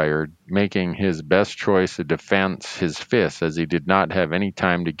misfired, making his best choice of defense his fist, as he did not have any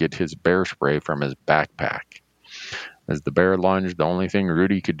time to get his bear spray from his backpack. As the bear lunged, the only thing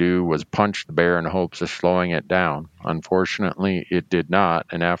Rudy could do was punch the bear in hopes of slowing it down. Unfortunately, it did not,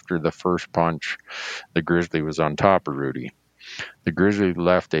 and after the first punch, the grizzly was on top of Rudy. The grizzly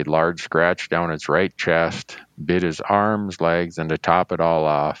left a large scratch down its right chest, bit his arms, legs, and to top it all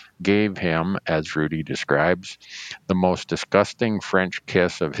off, gave him, as Rudy describes, the most disgusting French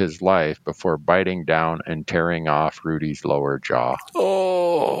kiss of his life before biting down and tearing off Rudy's lower jaw.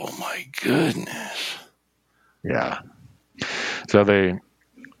 Oh, my goodness. Yeah. So they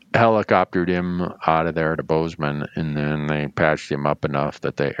helicoptered him out of there to Bozeman, and then they patched him up enough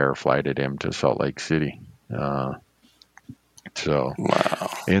that they air flighted him to Salt Lake City. So wow.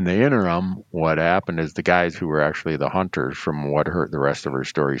 In the interim, what happened is the guys who were actually the hunters, from what the rest of her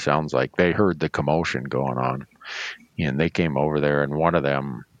story sounds like, they heard the commotion going on, and they came over there, and one of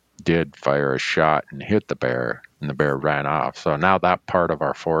them did fire a shot and hit the bear, and the bear ran off. So now that part of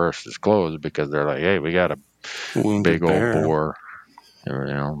our forest is closed because they're like, hey, we got a big old boar,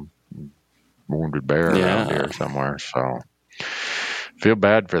 wounded bear around here somewhere. So feel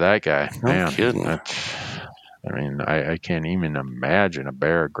bad for that guy. No kidding. I can't even imagine a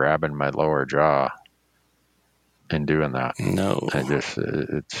bear grabbing my lower jaw and doing that. No.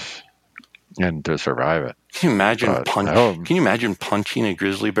 And to survive it. Can you imagine punching a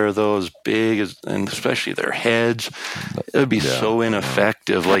grizzly bear, though, as big as, and especially their heads? It would be so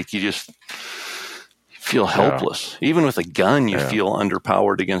ineffective. Like, you just feel helpless. Even with a gun, you feel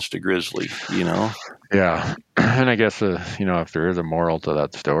underpowered against a grizzly, Yeah. And I guess, if there is a moral to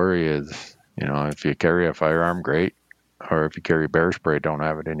that story is, if you carry a firearm, great. Or if you carry bear spray, don't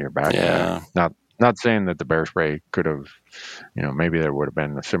have it in your backpack. Yeah. Not saying that the bear spray could have, maybe there would have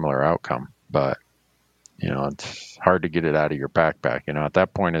been a similar outcome, but, it's hard to get it out of your backpack. At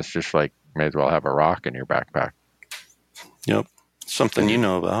that point, it's just like, may as well have a rock in your backpack. Yep. Something you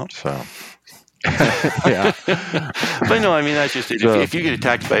know about. So, yeah. But no, that's just it. If you get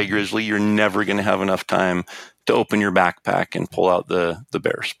attacked by a grizzly, you're never going to have enough time to open your backpack and pull out the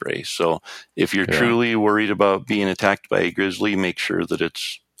bear spray. So if you're truly worried about being attacked by a grizzly, make sure that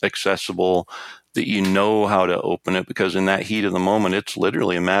it's accessible, that you know how to open it, because in that heat of the moment, it's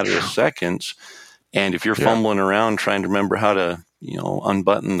literally a matter of seconds. And if you're fumbling around trying to remember how to,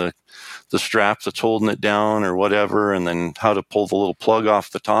 unbutton the strap that's holding it down or whatever, and then how to pull the little plug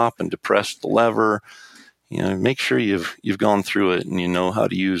off the top and depress the lever, make sure you've gone through it and you know how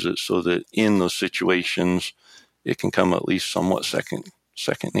to use it, so that in those situations it can come at least somewhat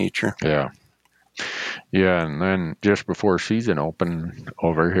second nature. Yeah. Yeah, and then just before season open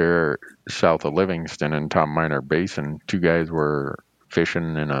over here south of Livingston in Tom Minor Basin, two guys were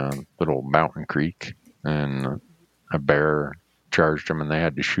fishing in a little mountain creek, and a bear charged them and they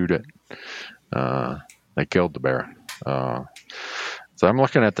had to shoot it. They killed the bear. So I'm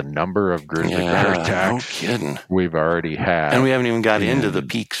looking at the number of grizzly bear attacks we've already had. And we haven't even got into the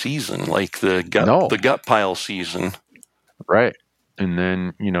peak season, like the gut pile season. Right. And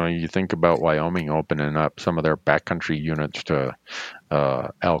then, you think about Wyoming opening up some of their backcountry units to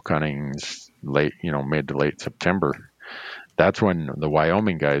elk huntings late, mid to late September. That's when the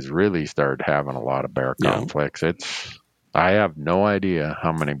Wyoming guys really started having a lot of bear conflicts. I have no idea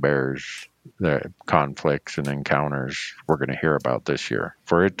how many bears, the conflicts and encounters we're going to hear about this year.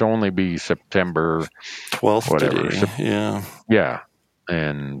 For it to only be September 12th today. Yeah.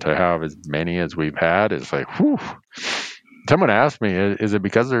 And to have as many as we've had is like, whew. Someone asked me, is it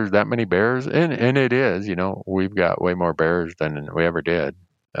because there's that many bears? And it is, we've got way more bears than we ever did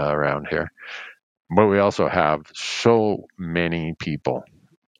around here. But we also have so many people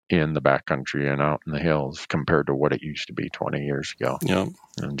in the backcountry and out in the hills compared to what it used to be 20 years ago. Yeah.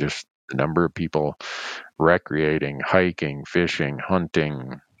 And just the number of people recreating, hiking, fishing,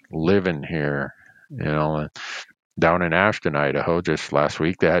 hunting, living here, down in Ashton, Idaho, just last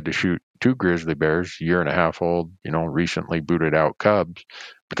week, they had to shoot 2 grizzly bears, 1.5 years old, recently booted out cubs,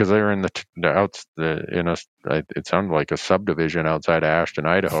 because they were in it sounded like a subdivision outside of Ashton,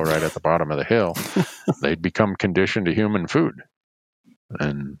 Idaho, right at the bottom of the hill. They'd become conditioned to human food,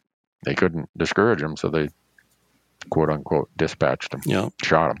 and they couldn't discourage them, so they, quote unquote, dispatched them,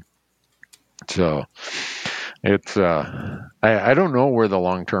 shot them. So it's I don't know where the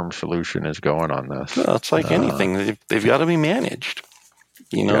long-term solution is going on this. Well, it's like anything; they've got to be managed.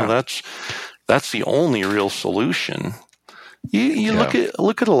 That's the only real solution. You look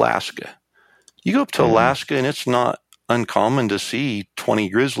at Alaska. You go up to Alaska, and it's not uncommon to see 20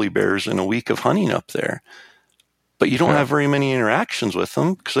 grizzly bears in a week of hunting up there. But you don't have very many interactions with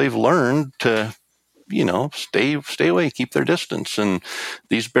them because they've learned to, stay away, keep their distance. And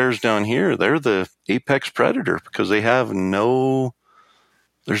these bears down here, they're the apex predator because they have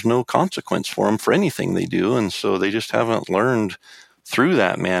there's no consequence for them for anything they do. And so they just haven't learned through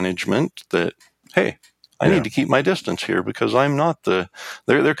that management that, hey, I need to keep my distance here because I'm not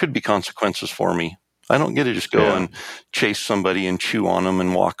there could be consequences for me. I don't get to just go and chase somebody and chew on them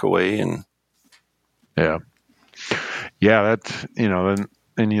and walk away. And that's,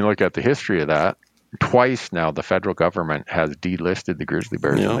 and you look at the history of that. Twice now, the federal government has delisted the grizzly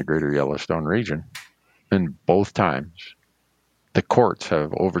bears in the greater Yellowstone region. And both times, the courts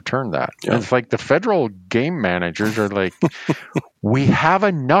have overturned that. Yeah. It's like the federal game managers are like, we have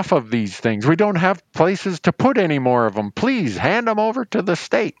enough of these things. We don't have places to put any more of them. Please hand them over to the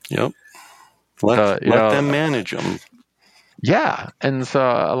state. Yep. Let them manage them. Yeah. And so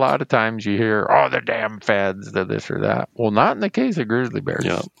a lot of times you hear, the damn feds, the this or that. Well, not in the case of grizzly bears.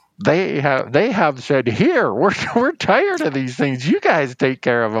 Yep. They have said, here, we're tired of these things. You guys take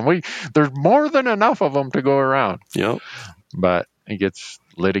care of them. There's more than enough of them to go around. Yep. But it gets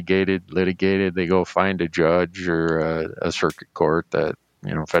litigated. They go find a judge or a circuit court that,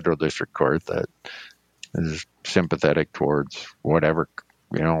 federal district court that is sympathetic towards whatever,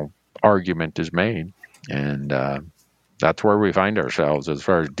 argument is made. And that's where we find ourselves as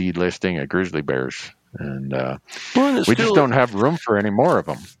far as delisting of grizzly bears. And we just don't have room for any more of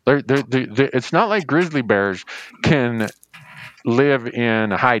them. It's not like grizzly bears can live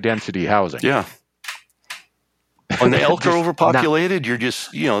in high density housing. Yeah. When the elk are overpopulated, you're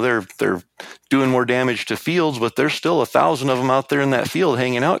just, they're doing more damage to fields, but there's still 1,000 of them out there in that field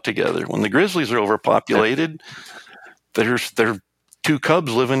hanging out together. When the grizzlies are overpopulated, there's 2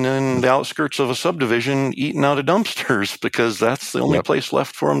 cubs living in the outskirts of a subdivision eating out of dumpsters because that's the only place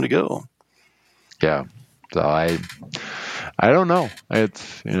left for them to go. Yeah. So I don't know.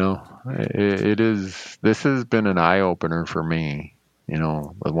 It's, it is, this has been an eye opener for me.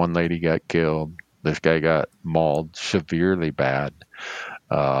 One lady got killed. This guy got mauled severely bad.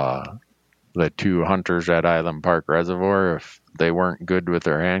 The 2 hunters at Island Park Reservoir, if they weren't good with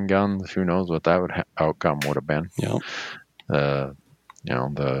their handguns, who knows what that outcome would have been. Yeah. The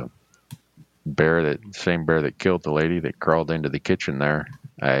same bear that killed the lady that crawled into the kitchen there.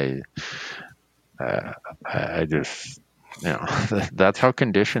 I just, that's how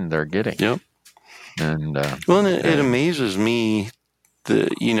conditioned they're getting. Yep. And it amazes me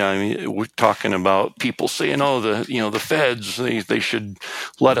that, we're talking about people saying, the feds, they should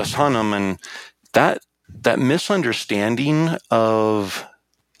let us hunt them. And that misunderstanding of,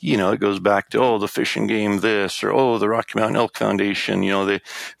 it goes back to, the Fish and Game this, or, the Rocky Mountain Elk Foundation,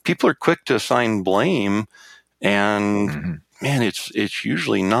 people are quick to assign blame. And man, it's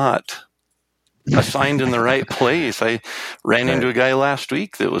usually not assigned in the right place. I ran into a guy last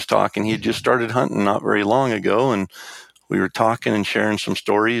week that was talking. He had just started hunting not very long ago and we were talking and sharing some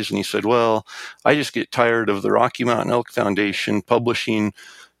stories, and he said, well, I just get tired of the Rocky Mountain Elk Foundation publishing,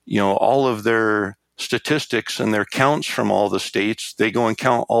 all of their statistics and their counts from all the states. They go and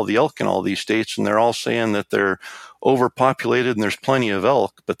count all the elk in all these states, and they're all saying that they're overpopulated and there's plenty of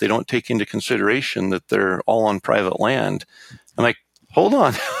elk, but they don't take into consideration that they're all on private land. I'm like, hold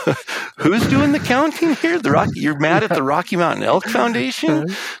on. Who's doing the counting here? You're mad at the Rocky Mountain Elk Foundation?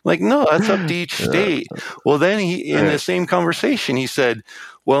 Like, no, that's up to each state. Well, then in the same conversation, he said,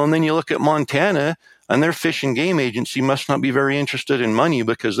 well, and then you look at Montana, and their Fish and Game Agency must not be very interested in money,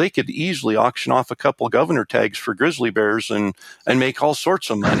 because they could easily auction off a couple governor tags for grizzly bears and make all sorts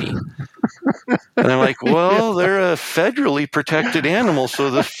of money. And I'm like, well, they're a federally protected animal, so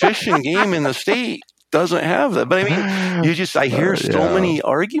the Fish and Game in the state doesn't have that. But I mean, I hear so many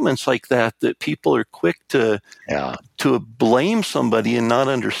arguments like that people are quick to blame somebody and not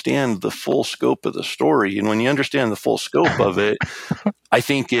understand the full scope of the story. And when you understand the full scope of it, I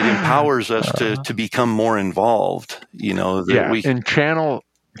think it empowers us to become more involved. And channel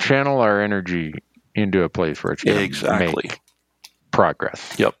our energy into a place where it's going to make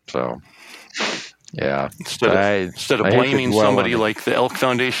progress. Yep. So. Yeah. Instead of blaming somebody like the Elk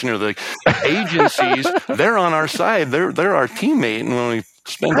Foundation or the agencies, they're on our side. They're our teammate. And when we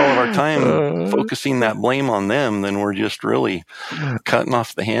spend all of our time focusing that blame on them, then we're just really cutting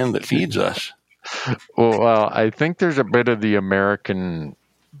off the hand that feeds us. Well, I think there's a bit of the American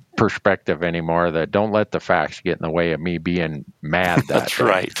perspective anymore that don't let the facts get in the way of me being mad. That's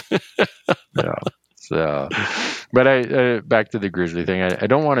right. Yeah. So, but back to the grizzly thing. I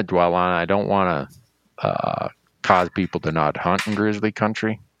don't want to dwell on it. I don't want to cause people to not hunt in grizzly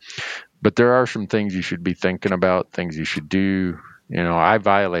country. But there are some things you should be thinking about, things you should do. I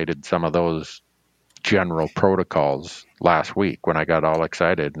violated some of those general protocols last week when I got all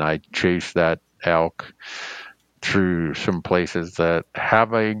excited and I chased that elk through some places that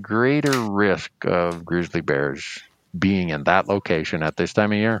have a greater risk of grizzly bears being in that location at this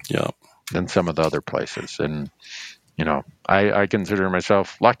time of year than some of the other places. And, I consider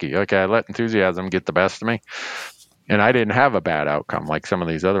myself lucky. Okay, I let enthusiasm get the best of me. And I didn't have a bad outcome like some of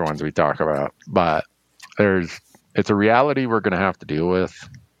these other ones we talk about. But it's a reality we're going to have to deal with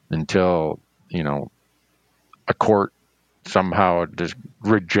until, a court somehow just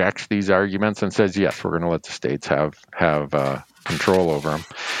rejects these arguments and says, yes, we're going to let the states have control over them.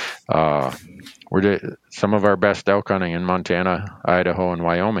 Some of our best elk hunting in Montana, Idaho, and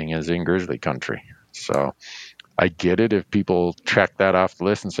Wyoming is in grizzly country. So I get it if people check that off the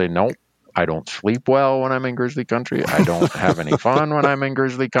list and say, nope, I don't sleep well when I'm in grizzly country. I don't have any fun when I'm in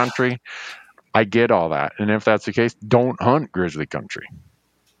grizzly country. I get all that. And if that's the case, don't hunt grizzly country.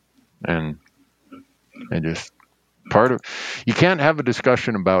 And just you can't have a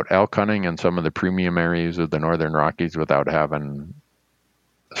discussion about elk hunting in some of the premium areas of the Northern Rockies without having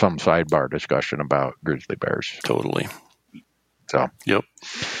some sidebar discussion about grizzly bears. Totally. So, yep.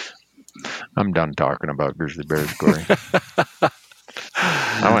 I'm done talking about grizzly bears, Corey.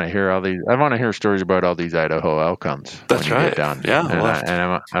 I want to hear stories about all these Idaho elk hunts. That's right. Get done. Yeah.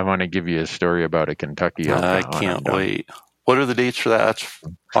 And I want to give you a story about a Kentucky elk hunt. I can't wait. What are the dates for that? That's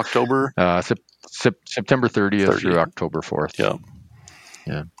October? September 30th through October 4th.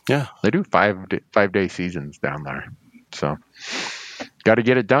 Yeah. They do 5-day seasons down there. So, got to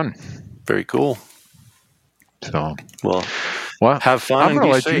get it done. Very cool. So, well, have fun. I'm going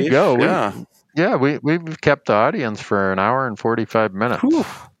to let safe. you go. Yeah. We've kept the audience for an hour and 45 minutes. Whew.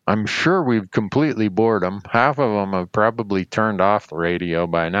 I'm sure we've completely bored them. Half of them have probably turned off the radio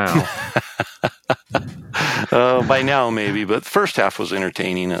by now. By now, maybe, but the first half was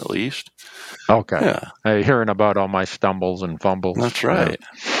entertaining at least. Okay. Yeah. Hearing about all my stumbles and fumbles. That's right.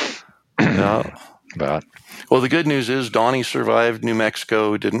 Yeah. But well, the good news is Donnie survived New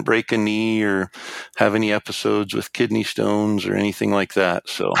Mexico, didn't break a knee or have any episodes with kidney stones or anything like that.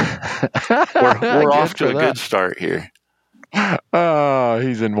 So we're off to a good start here. Oh,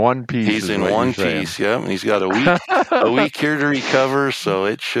 he's in one piece. He's in one piece, yeah. And he's got a week here to recover, so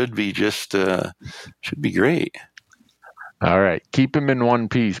it should be should be great. All right, keep him in one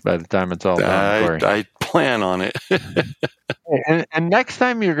piece by the time it's all done, Corey. I plan on it. and next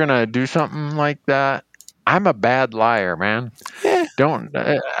time you're gonna do something like that, I'm a bad liar, man. Don't.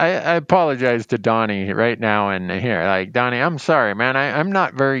 I apologize to Donnie right now and here. Like, Donnie, I'm sorry, man. I'm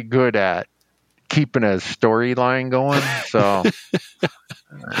not very good at keeping a storyline going. So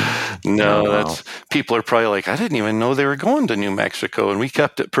no, people are probably like, I didn't even know they were going to New Mexico, and we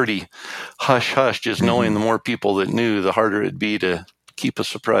kept it pretty hush hush, just knowing the more people that knew, the harder it'd be to keep a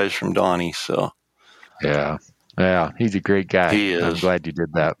surprise from Donnie. So yeah, he's a great guy. He is. I'm glad you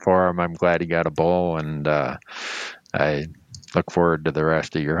did that for him. I'm glad he got a bull, and I look forward to the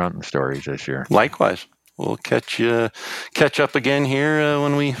rest of your hunting stories this year. Likewise. We'll catch up again here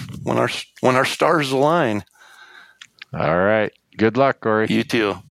when our stars align. All right. Good luck, Corey. You too.